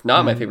favorite, if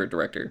not my favorite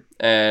director,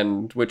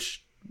 and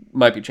which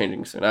might be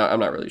changing soon. I'm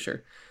not really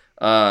sure.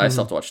 I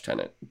still have to watch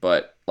Tenet,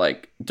 but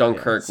like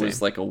Dunkirk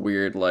was like a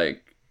weird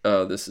like,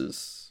 oh, this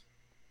is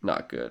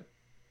not good.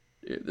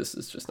 This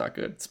is just not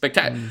good.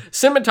 Spectacular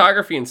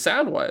cinematography and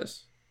sound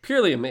wise,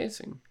 purely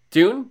amazing.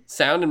 Dune,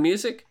 sound and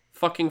music,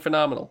 fucking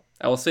phenomenal.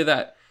 I will say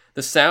that.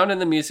 The sound and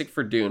the music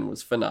for Dune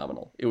was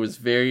phenomenal. It was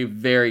very,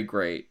 very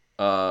great.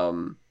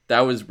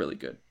 That was really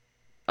good.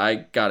 I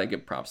gotta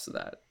give props to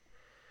that.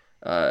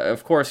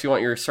 Of course, you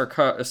want your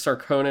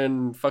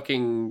Sarkonnen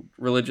fucking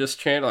religious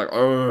chant, like,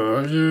 oh,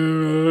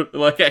 yeah.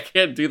 Like I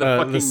can't do the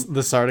fucking the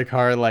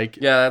Sardaukar like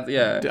yeah.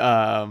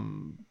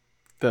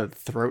 The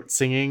throat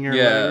singing or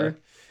Yeah. whatever.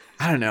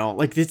 I don't know.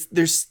 Like that's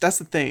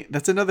the thing.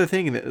 That's another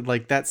thing that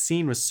like that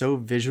scene was so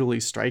visually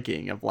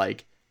striking of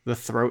like the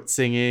throat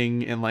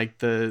singing and like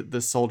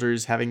the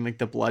soldiers having like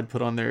the blood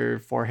put on their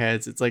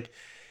foreheads. It's like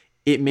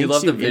it makes You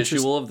love the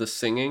visual of the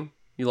singing.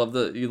 You love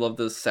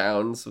the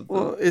sounds of the,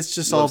 well, it's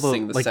just you all love the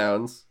seeing the like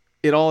sounds.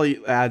 it all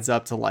adds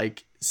up to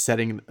like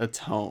setting a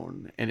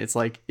tone, and it's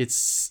like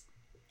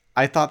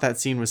I thought that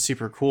scene was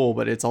super cool,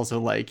 but it's also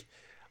like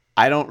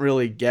I don't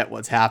really get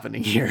what's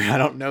happening here. I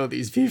don't know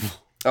these people.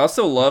 I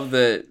also love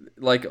that,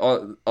 like,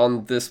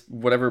 on this,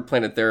 whatever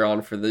planet they're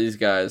on for these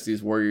guys,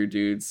 these warrior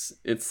dudes,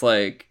 it's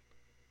like,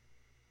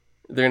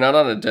 they're not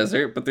on a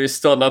desert, but there's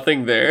still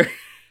nothing there.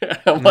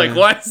 I'm like,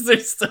 why is there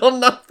still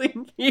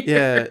nothing here?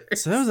 Yeah,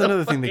 so that was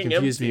another thing that fucking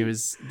confused me empty.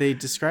 was they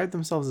described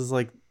themselves as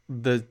like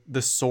the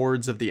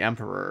swords of the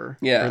emperor,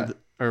 Yeah.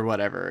 or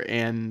whatever,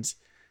 and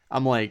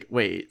I'm like,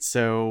 wait,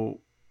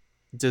 so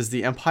does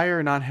the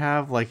Empire not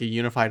have like a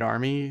unified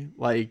army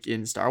like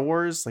in Star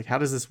Wars? Like, how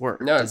does this work?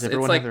 No, Does it's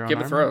everyone like have their own Game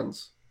of army?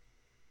 Thrones.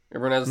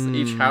 Everyone has,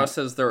 each house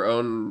has their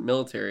own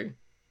military.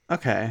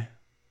 Okay,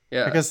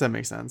 Yeah. I guess that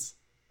makes sense.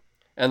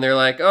 And they're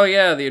like, oh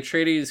yeah, the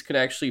Atreides could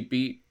actually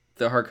beat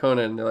the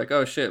Harkonnen. They're like,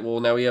 oh shit, well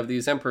now we have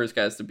these Emperor's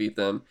guys to beat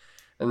them.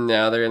 And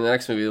now they're in the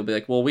next movie, they'll be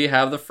like, well, we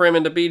have the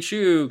Fremen to beat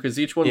you because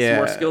each one's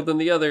more skilled than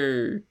the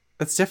other.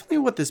 That's definitely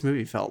what this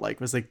movie felt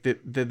like. Was like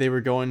that they were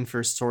going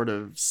for sort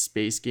of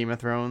space Game of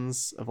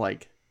Thrones of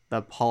like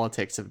the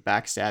politics of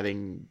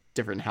backstabbing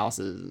different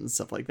houses and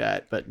stuff like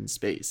that, but in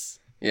space.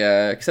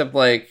 Yeah, except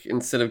like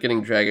instead of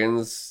getting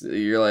dragons,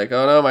 you're like,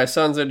 oh no, my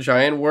son's a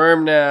giant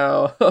worm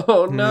now.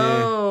 Oh Yeah.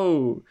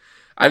 no.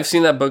 I've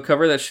seen that book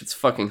cover. That shit's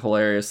fucking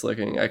hilarious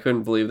looking. I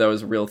couldn't believe that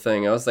was a real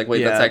thing. I was like,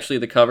 wait, that's Yeah. actually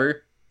the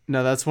cover?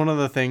 No, that's one of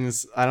the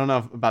things. I don't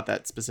know about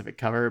that specific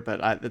cover,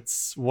 but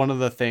it's one of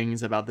the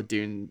things about the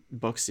Dune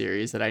book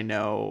series that I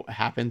know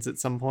happens at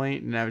some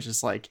point, and I was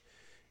just like,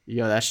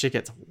 "Yo, that shit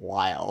gets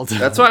wild."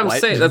 That's what I'm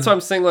What? saying. That's what I'm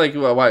saying. Like,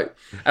 why?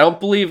 I don't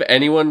believe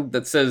anyone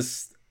that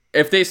says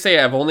if they say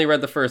I've only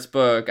read the first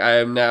book, I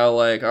am now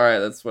like, all right,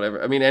 that's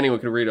whatever. I mean, anyone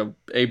could read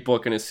a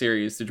book in a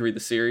series. Did you read the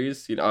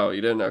series? You know, oh,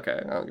 you didn't.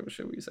 Okay, I don't give a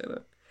shit what you say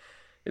then.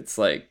 It's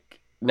like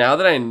now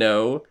that I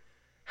know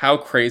how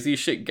crazy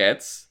shit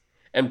gets,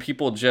 and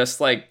people just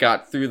like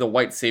got through the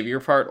white savior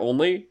part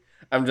only.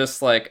 I'm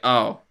just like,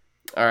 oh,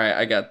 all right,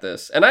 I got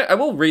this, and I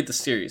will read the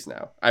series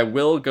now. I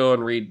will go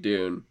and read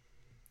Dune.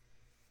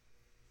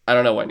 I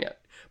don't know when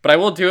yet, but I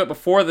will do it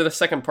before the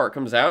second part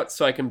comes out,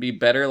 so I can be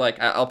better. Like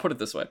I'll put it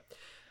this way: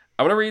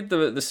 I'm gonna read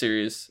the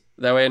series.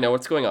 That way, I know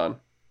what's going on.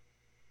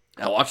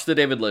 I'll watch the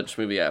David Lynch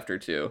movie after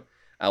too.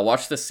 I'll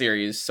watch the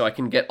series so I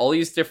can get all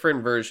these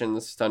different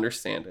versions to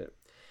understand it,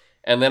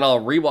 and then I'll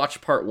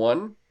rewatch part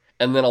one,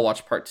 and then I'll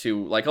watch part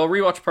two. Like I'll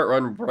rewatch part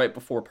one right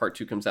before part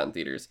two comes out in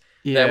theaters.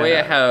 Yeah. That way,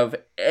 I have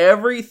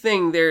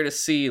everything there to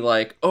see.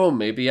 Like, oh,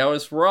 maybe I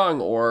was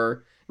wrong,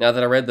 or now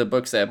that I read the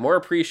books, I have more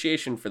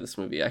appreciation for this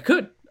movie. That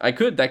could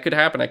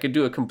happen. I could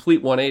do a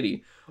complete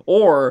 180.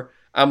 Or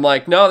I'm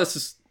like, no,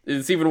 it's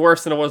even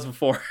worse than it was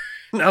before.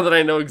 Now that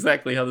I know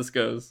exactly how this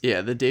goes.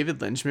 Yeah, the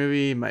David Lynch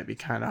movie might be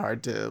kind of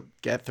hard to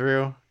get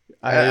through.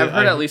 I've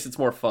heard at least it's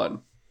more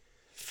fun.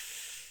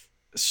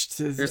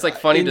 There's like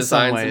funny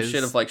designs and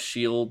shit of like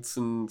shields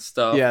and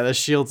stuff. Yeah, the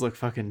shields look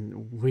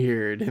fucking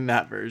weird in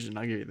that version.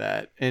 I'll give you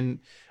that. And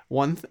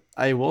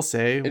I will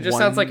say, it just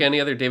sounds like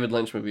any other David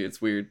Lynch movie.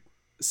 It's weird.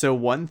 So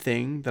one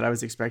thing that I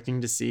was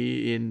expecting to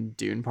see in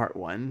Dune Part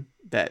 1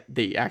 that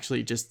they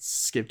actually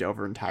just skipped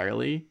over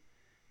entirely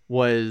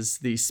was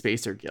the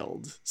Spacer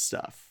Guild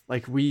stuff.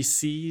 Like we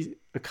see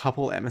a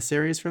couple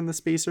emissaries from the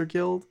Spacer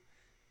Guild,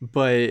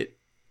 but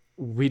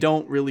we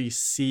don't really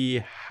see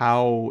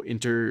how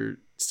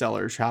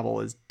interstellar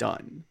travel is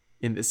done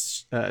in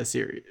this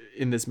series,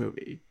 in this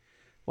movie.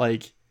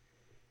 Like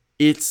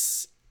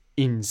it's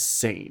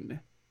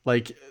insane.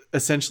 Like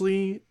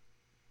essentially,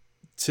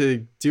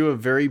 to do a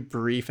very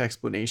brief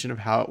explanation of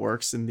how it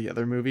works in the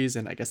other movies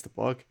and I guess the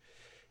book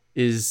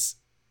is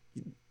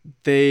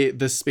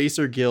the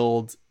Spacer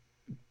Guild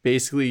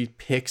basically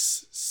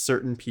picks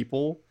certain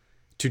people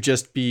to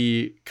just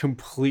be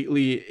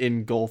completely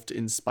engulfed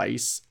in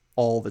spice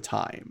all the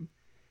time.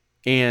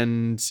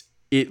 And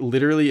it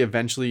literally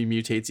eventually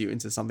mutates you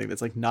into something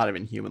that's like not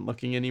even human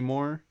looking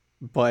anymore,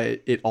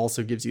 but it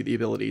also gives you the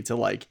ability to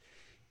like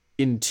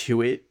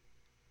intuit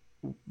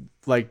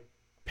like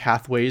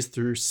pathways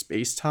through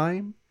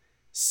space-time.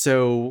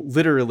 So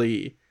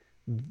literally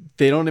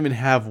they don't even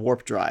have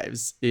warp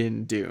drives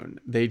in Dune.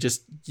 They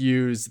just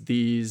use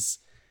these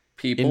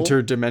People?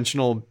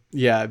 interdimensional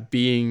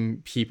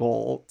being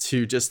people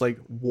to just like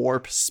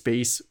warp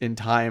space and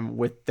time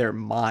with their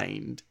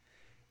mind.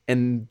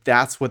 And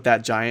that's what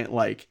that giant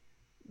like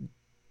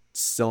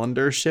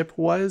cylinder ship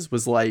was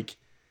like,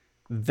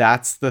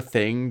 that's the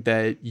thing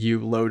that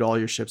you load all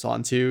your ships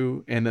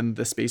onto, and then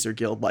the Spacer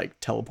Guild like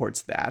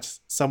teleports that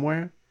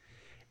somewhere.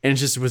 And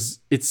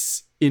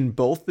it's in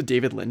both the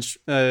David Lynch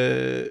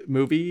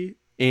movie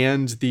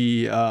and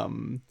the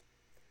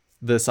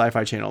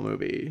Sci-Fi Channel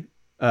movie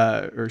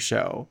or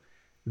show.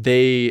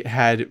 They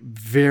had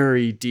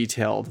very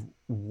detailed,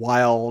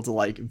 wild,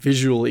 like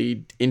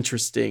visually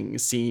interesting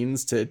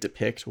scenes to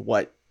depict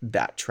what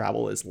that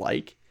travel is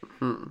like.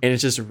 And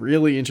it's just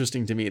really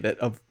interesting to me that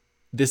of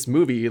this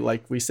movie,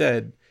 like we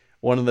said,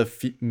 one of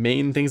the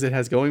main things it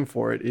has going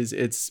for it is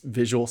its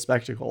visual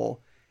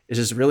spectacle. It's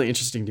just really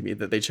interesting to me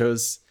that they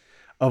chose,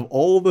 of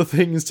all the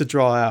things to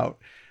draw out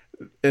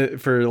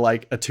for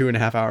like a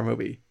 2.5 hour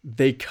movie,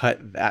 they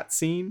cut that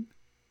scene.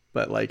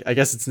 But like, I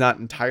guess it's not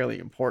entirely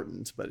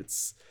important, but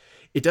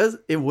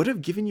it would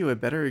have given you a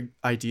better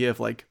idea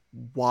of like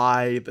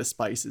why the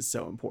spice is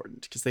so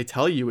important, because they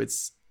tell you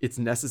it's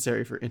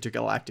necessary for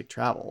intergalactic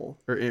travel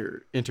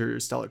or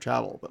interstellar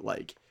travel, but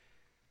like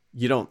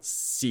you don't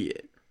see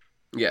it.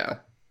 Yeah.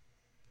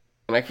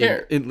 And I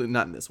can't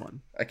Not in this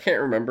one. I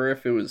can't remember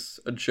if it was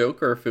a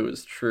joke or if it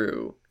was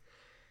true.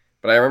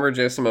 But I remember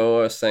Jason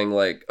Momoa saying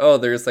like, "Oh,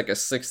 there's like a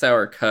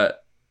 6-hour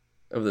cut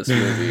of this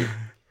movie."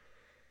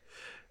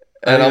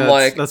 And I'm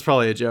like, that's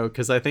probably a joke,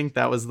 because I think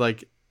that was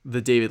like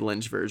the David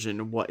Lynch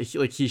version.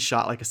 He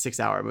shot like a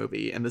 6-hour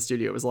movie, and the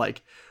studio was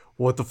like,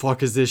 "What the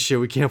fuck is this shit?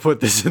 We can't put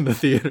this in the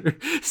theater."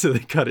 So they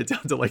cut it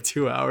down to like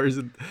 2 hours.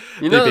 And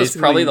that's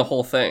probably the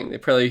whole thing. He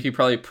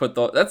probably put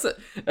that's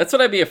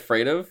what I'd be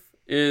afraid of,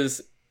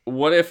 is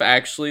what if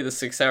actually the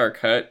 6-hour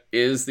cut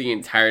is the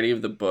entirety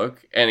of the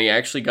book and he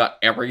actually got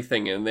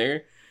everything in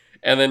there,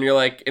 and then you're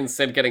like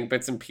instead getting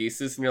bits and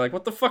pieces, and you're like,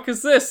 what the fuck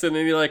is this? And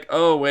then you're like,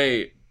 oh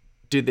wait,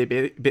 dude,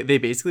 they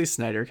basically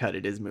Snyder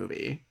cutted his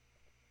movie.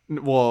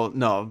 Well,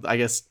 no, I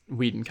guess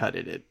Whedon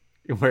cutted it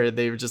where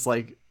they just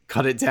like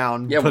cut it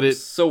down, Yeah. put it.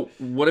 So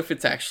what if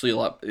it's actually a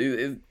lot?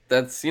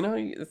 That's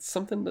it's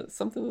something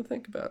to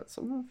think about.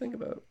 Something to think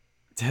about.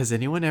 Has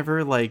anyone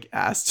ever like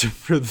asked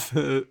for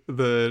the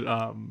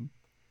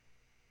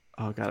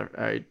Oh god,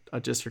 I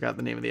just forgot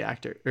the name of the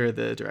actor or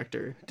the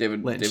director.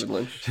 David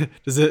Lynch.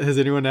 Has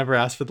anyone ever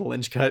asked for the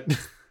Lynch cut?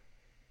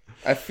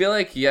 I feel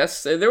like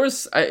yes. There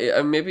was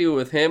maybe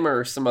with him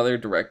or some other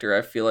director.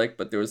 I feel like,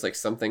 but there was like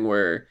something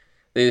where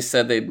they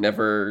said they'd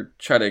never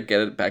try to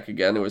get it back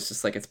again. It was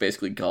just like it's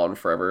basically gone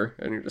forever,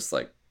 and you're just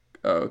like,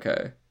 oh,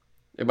 okay.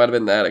 It might have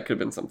been that. It could have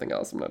been something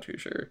else. I'm not too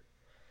sure.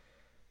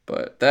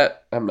 But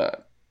that I'm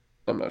not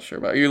sure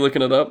about. Are you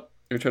looking it up?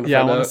 You're trying to Yeah,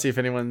 I find want out? to see if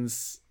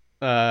anyone's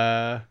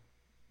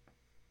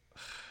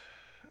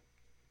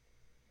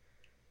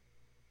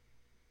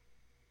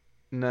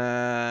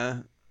Nah,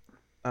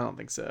 I don't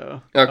think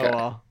so. Okay. Oh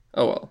well.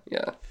 Oh well,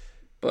 yeah.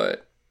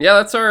 But yeah,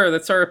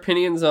 that's our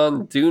opinions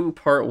on Dune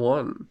Part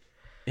 1.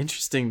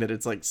 Interesting that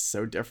it's like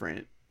so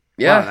different.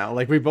 Yeah. I don't know.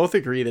 Like we both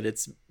agree that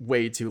it's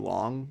way too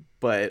long,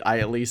 but I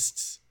at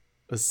least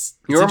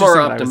You're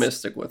more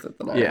optimistic with it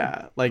than I am.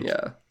 Yeah, like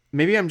Yeah.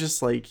 maybe I'm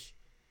just like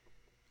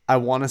I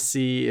want to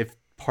see if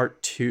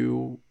part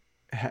 2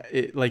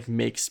 it like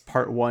makes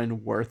part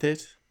 1 worth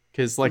it,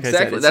 because like I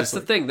said, it's that's just, the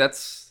like, thing.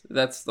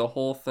 That's the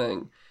whole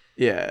thing.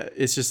 yeah,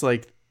 it's just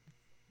like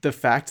the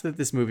fact that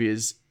this movie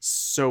is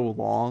so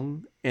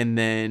long and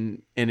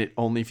it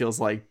only feels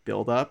like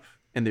build up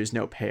and there's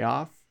no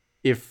payoff.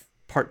 If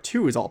part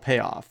 2 is all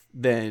payoff,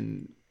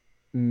 then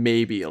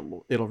maybe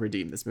it'll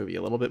redeem this movie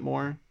a little bit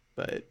more.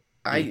 But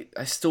I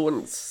still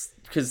wouldn't,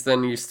 because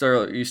then you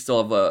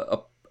still have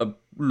a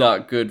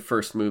not good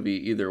first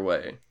movie either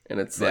way, and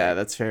it's like, yeah,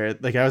 that's fair.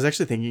 Like I was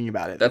actually thinking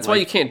about it. that's why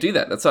you can't do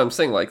that. That's what I'm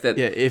saying. Like that.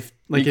 Yeah, if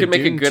like you if could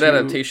make Dune a good 2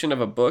 adaptation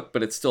of a book,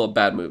 but it's still a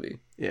bad movie.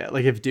 Yeah,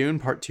 like if Dune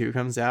Part 2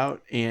 comes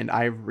out and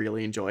I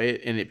really enjoy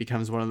it and it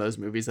becomes one of those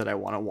movies that I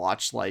want to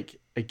watch like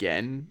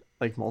again,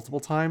 like multiple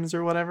times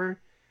or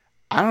whatever,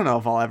 I don't know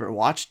if I'll ever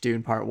watch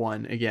Dune Part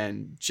 1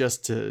 again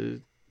just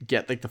to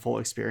get like the full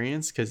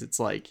experience, because it's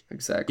like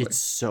Exactly. it's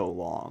so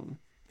long.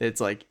 It's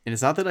like, and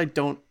it's not that I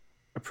don't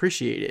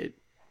appreciate it,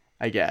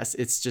 I guess.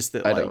 It's just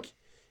that I like don't.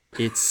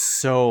 it's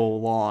so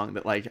long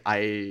that like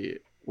I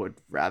would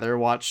rather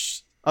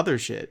watch other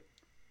shit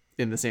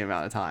in the same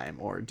amount of time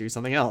or do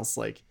something else.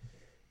 Like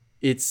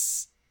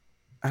it's,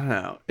 I don't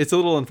know. It's a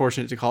little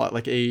unfortunate to call it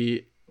like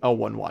a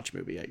one watch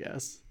movie, I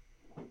guess.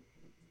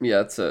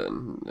 Yeah,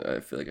 I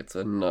feel like it's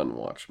a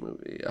non-watch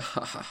movie.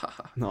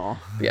 No.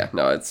 Yeah,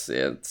 no,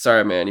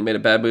 sorry, man. You made a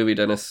bad movie,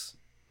 Dennis.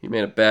 You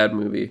made a bad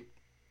movie.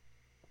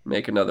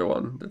 Make another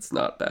one that's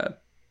not bad.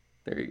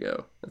 There you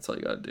go. That's all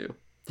you gotta do.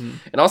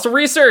 And also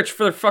research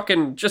for the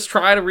fucking, just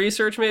try to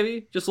research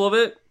maybe. Just a little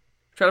bit.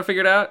 Try to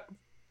figure it out.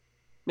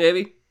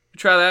 Maybe.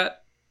 Try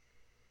that.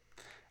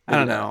 I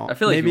don't know. I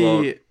feel like maybe, you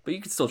won't, but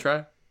you can still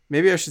try.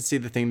 maybe I should see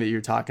the thing that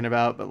you're talking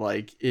about, but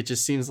like it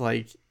just seems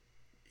like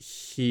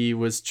he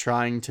was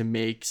trying to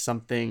make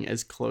something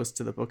as close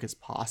to the book as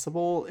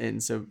possible,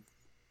 and so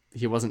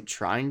he wasn't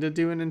trying to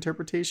do an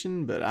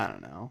interpretation, but I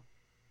don't know.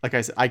 Like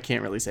I said, I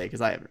can't really say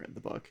because I haven't read the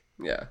book.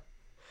 Yeah.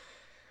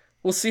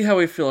 We'll see how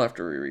we feel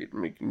after we read,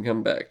 and we can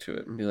come back to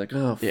it and be like,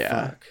 oh,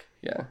 Yeah. fuck.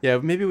 Yeah. Yeah,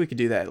 maybe we could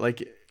do that.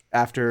 Like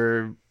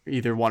after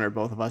either one or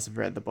both of us have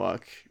read the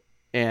book,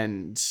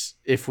 and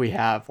if we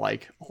have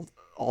like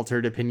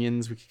altered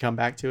opinions, we could come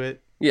back to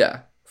it.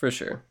 Yeah, for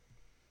sure.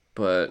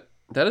 But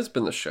that has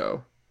been the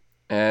show.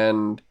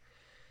 And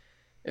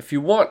if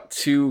you want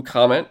to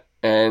comment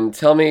and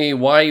tell me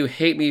why you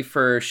hate me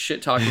for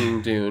shit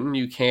talking Dune,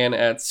 you can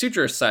at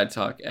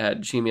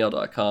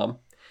suturesidetalk@gmail.com.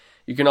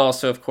 You can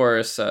also, of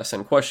course,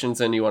 send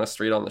questions in you want us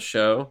to read on the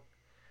show.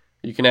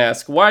 You can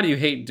ask, why do you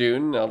hate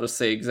Dune? I'll just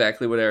say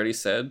exactly what I already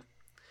said.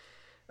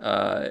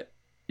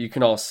 You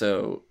can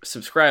also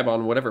subscribe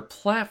on whatever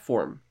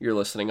platform you're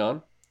listening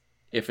on.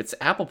 If it's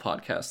Apple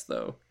Podcasts,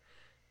 though,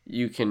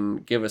 you can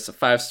give us a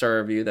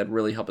 5-star review. That'd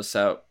really help us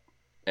out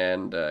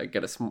and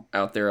get us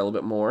out there a little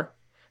bit more.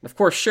 And of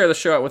course, share the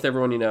show out with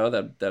everyone you know.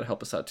 That'd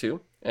help us out too.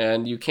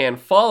 And you can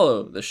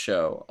follow the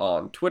show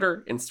on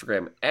Twitter,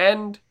 Instagram,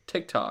 and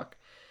TikTok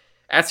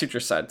at Suture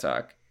Side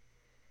Talk.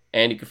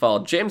 And you can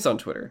follow James on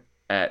Twitter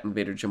at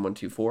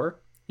InvaderJim124.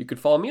 You could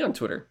follow me on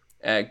Twitter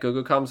at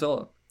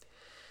GoGoComzilla.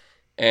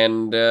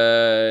 And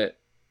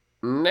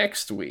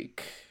next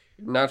week,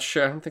 not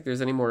sure, I don't think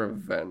there's any more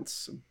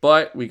events,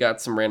 but we got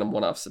some random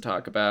one-offs to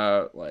talk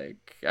about.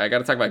 Like, I got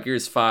to talk about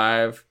Gears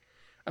 5.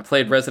 I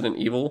played Resident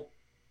Evil.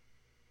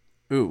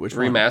 Ooh, which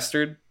one?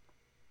 Remastered.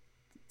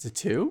 Is it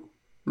 2?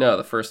 No,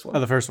 the first one.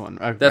 Oh, the first one.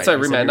 That's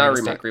right. not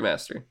remake,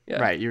 remaster.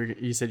 Yeah. Right,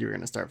 you said you were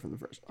going to start from the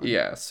first one.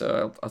 Yeah,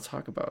 so I'll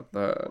talk about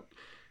that.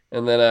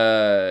 And then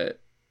I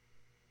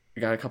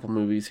got a couple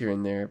movies here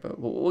and there, but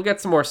we'll get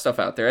some more stuff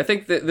out there. I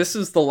think that this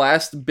is the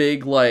last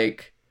big,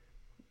 like,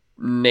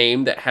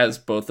 name that has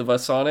both of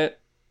us on it.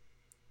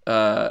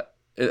 The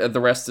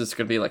rest is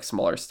going to be, like,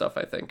 smaller stuff,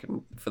 I think,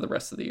 and for the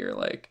rest of the year,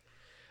 like...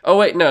 Oh,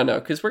 wait, no,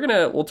 because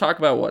we'll talk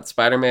about, what,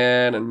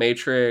 Spider-Man and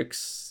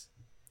Matrix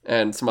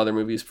and some other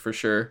movies for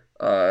sure.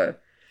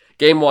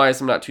 Game wise,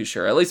 I'm not too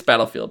sure. At least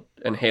Battlefield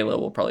and Halo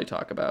we'll probably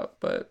talk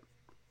about. But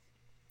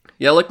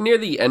yeah, look near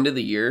the end of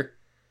the year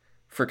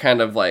for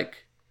kind of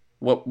like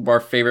what our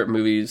favorite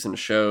movies and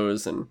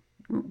shows and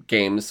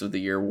games of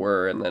the year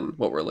were, and then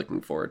what we're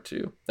looking forward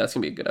to. That's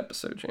gonna be a good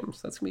episode,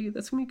 James. That's gonna be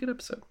a good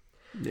episode.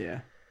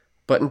 Yeah.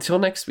 But until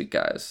next week,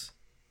 guys,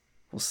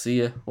 we'll see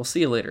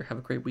you later. Have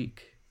a great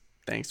week.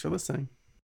 Thanks for listening.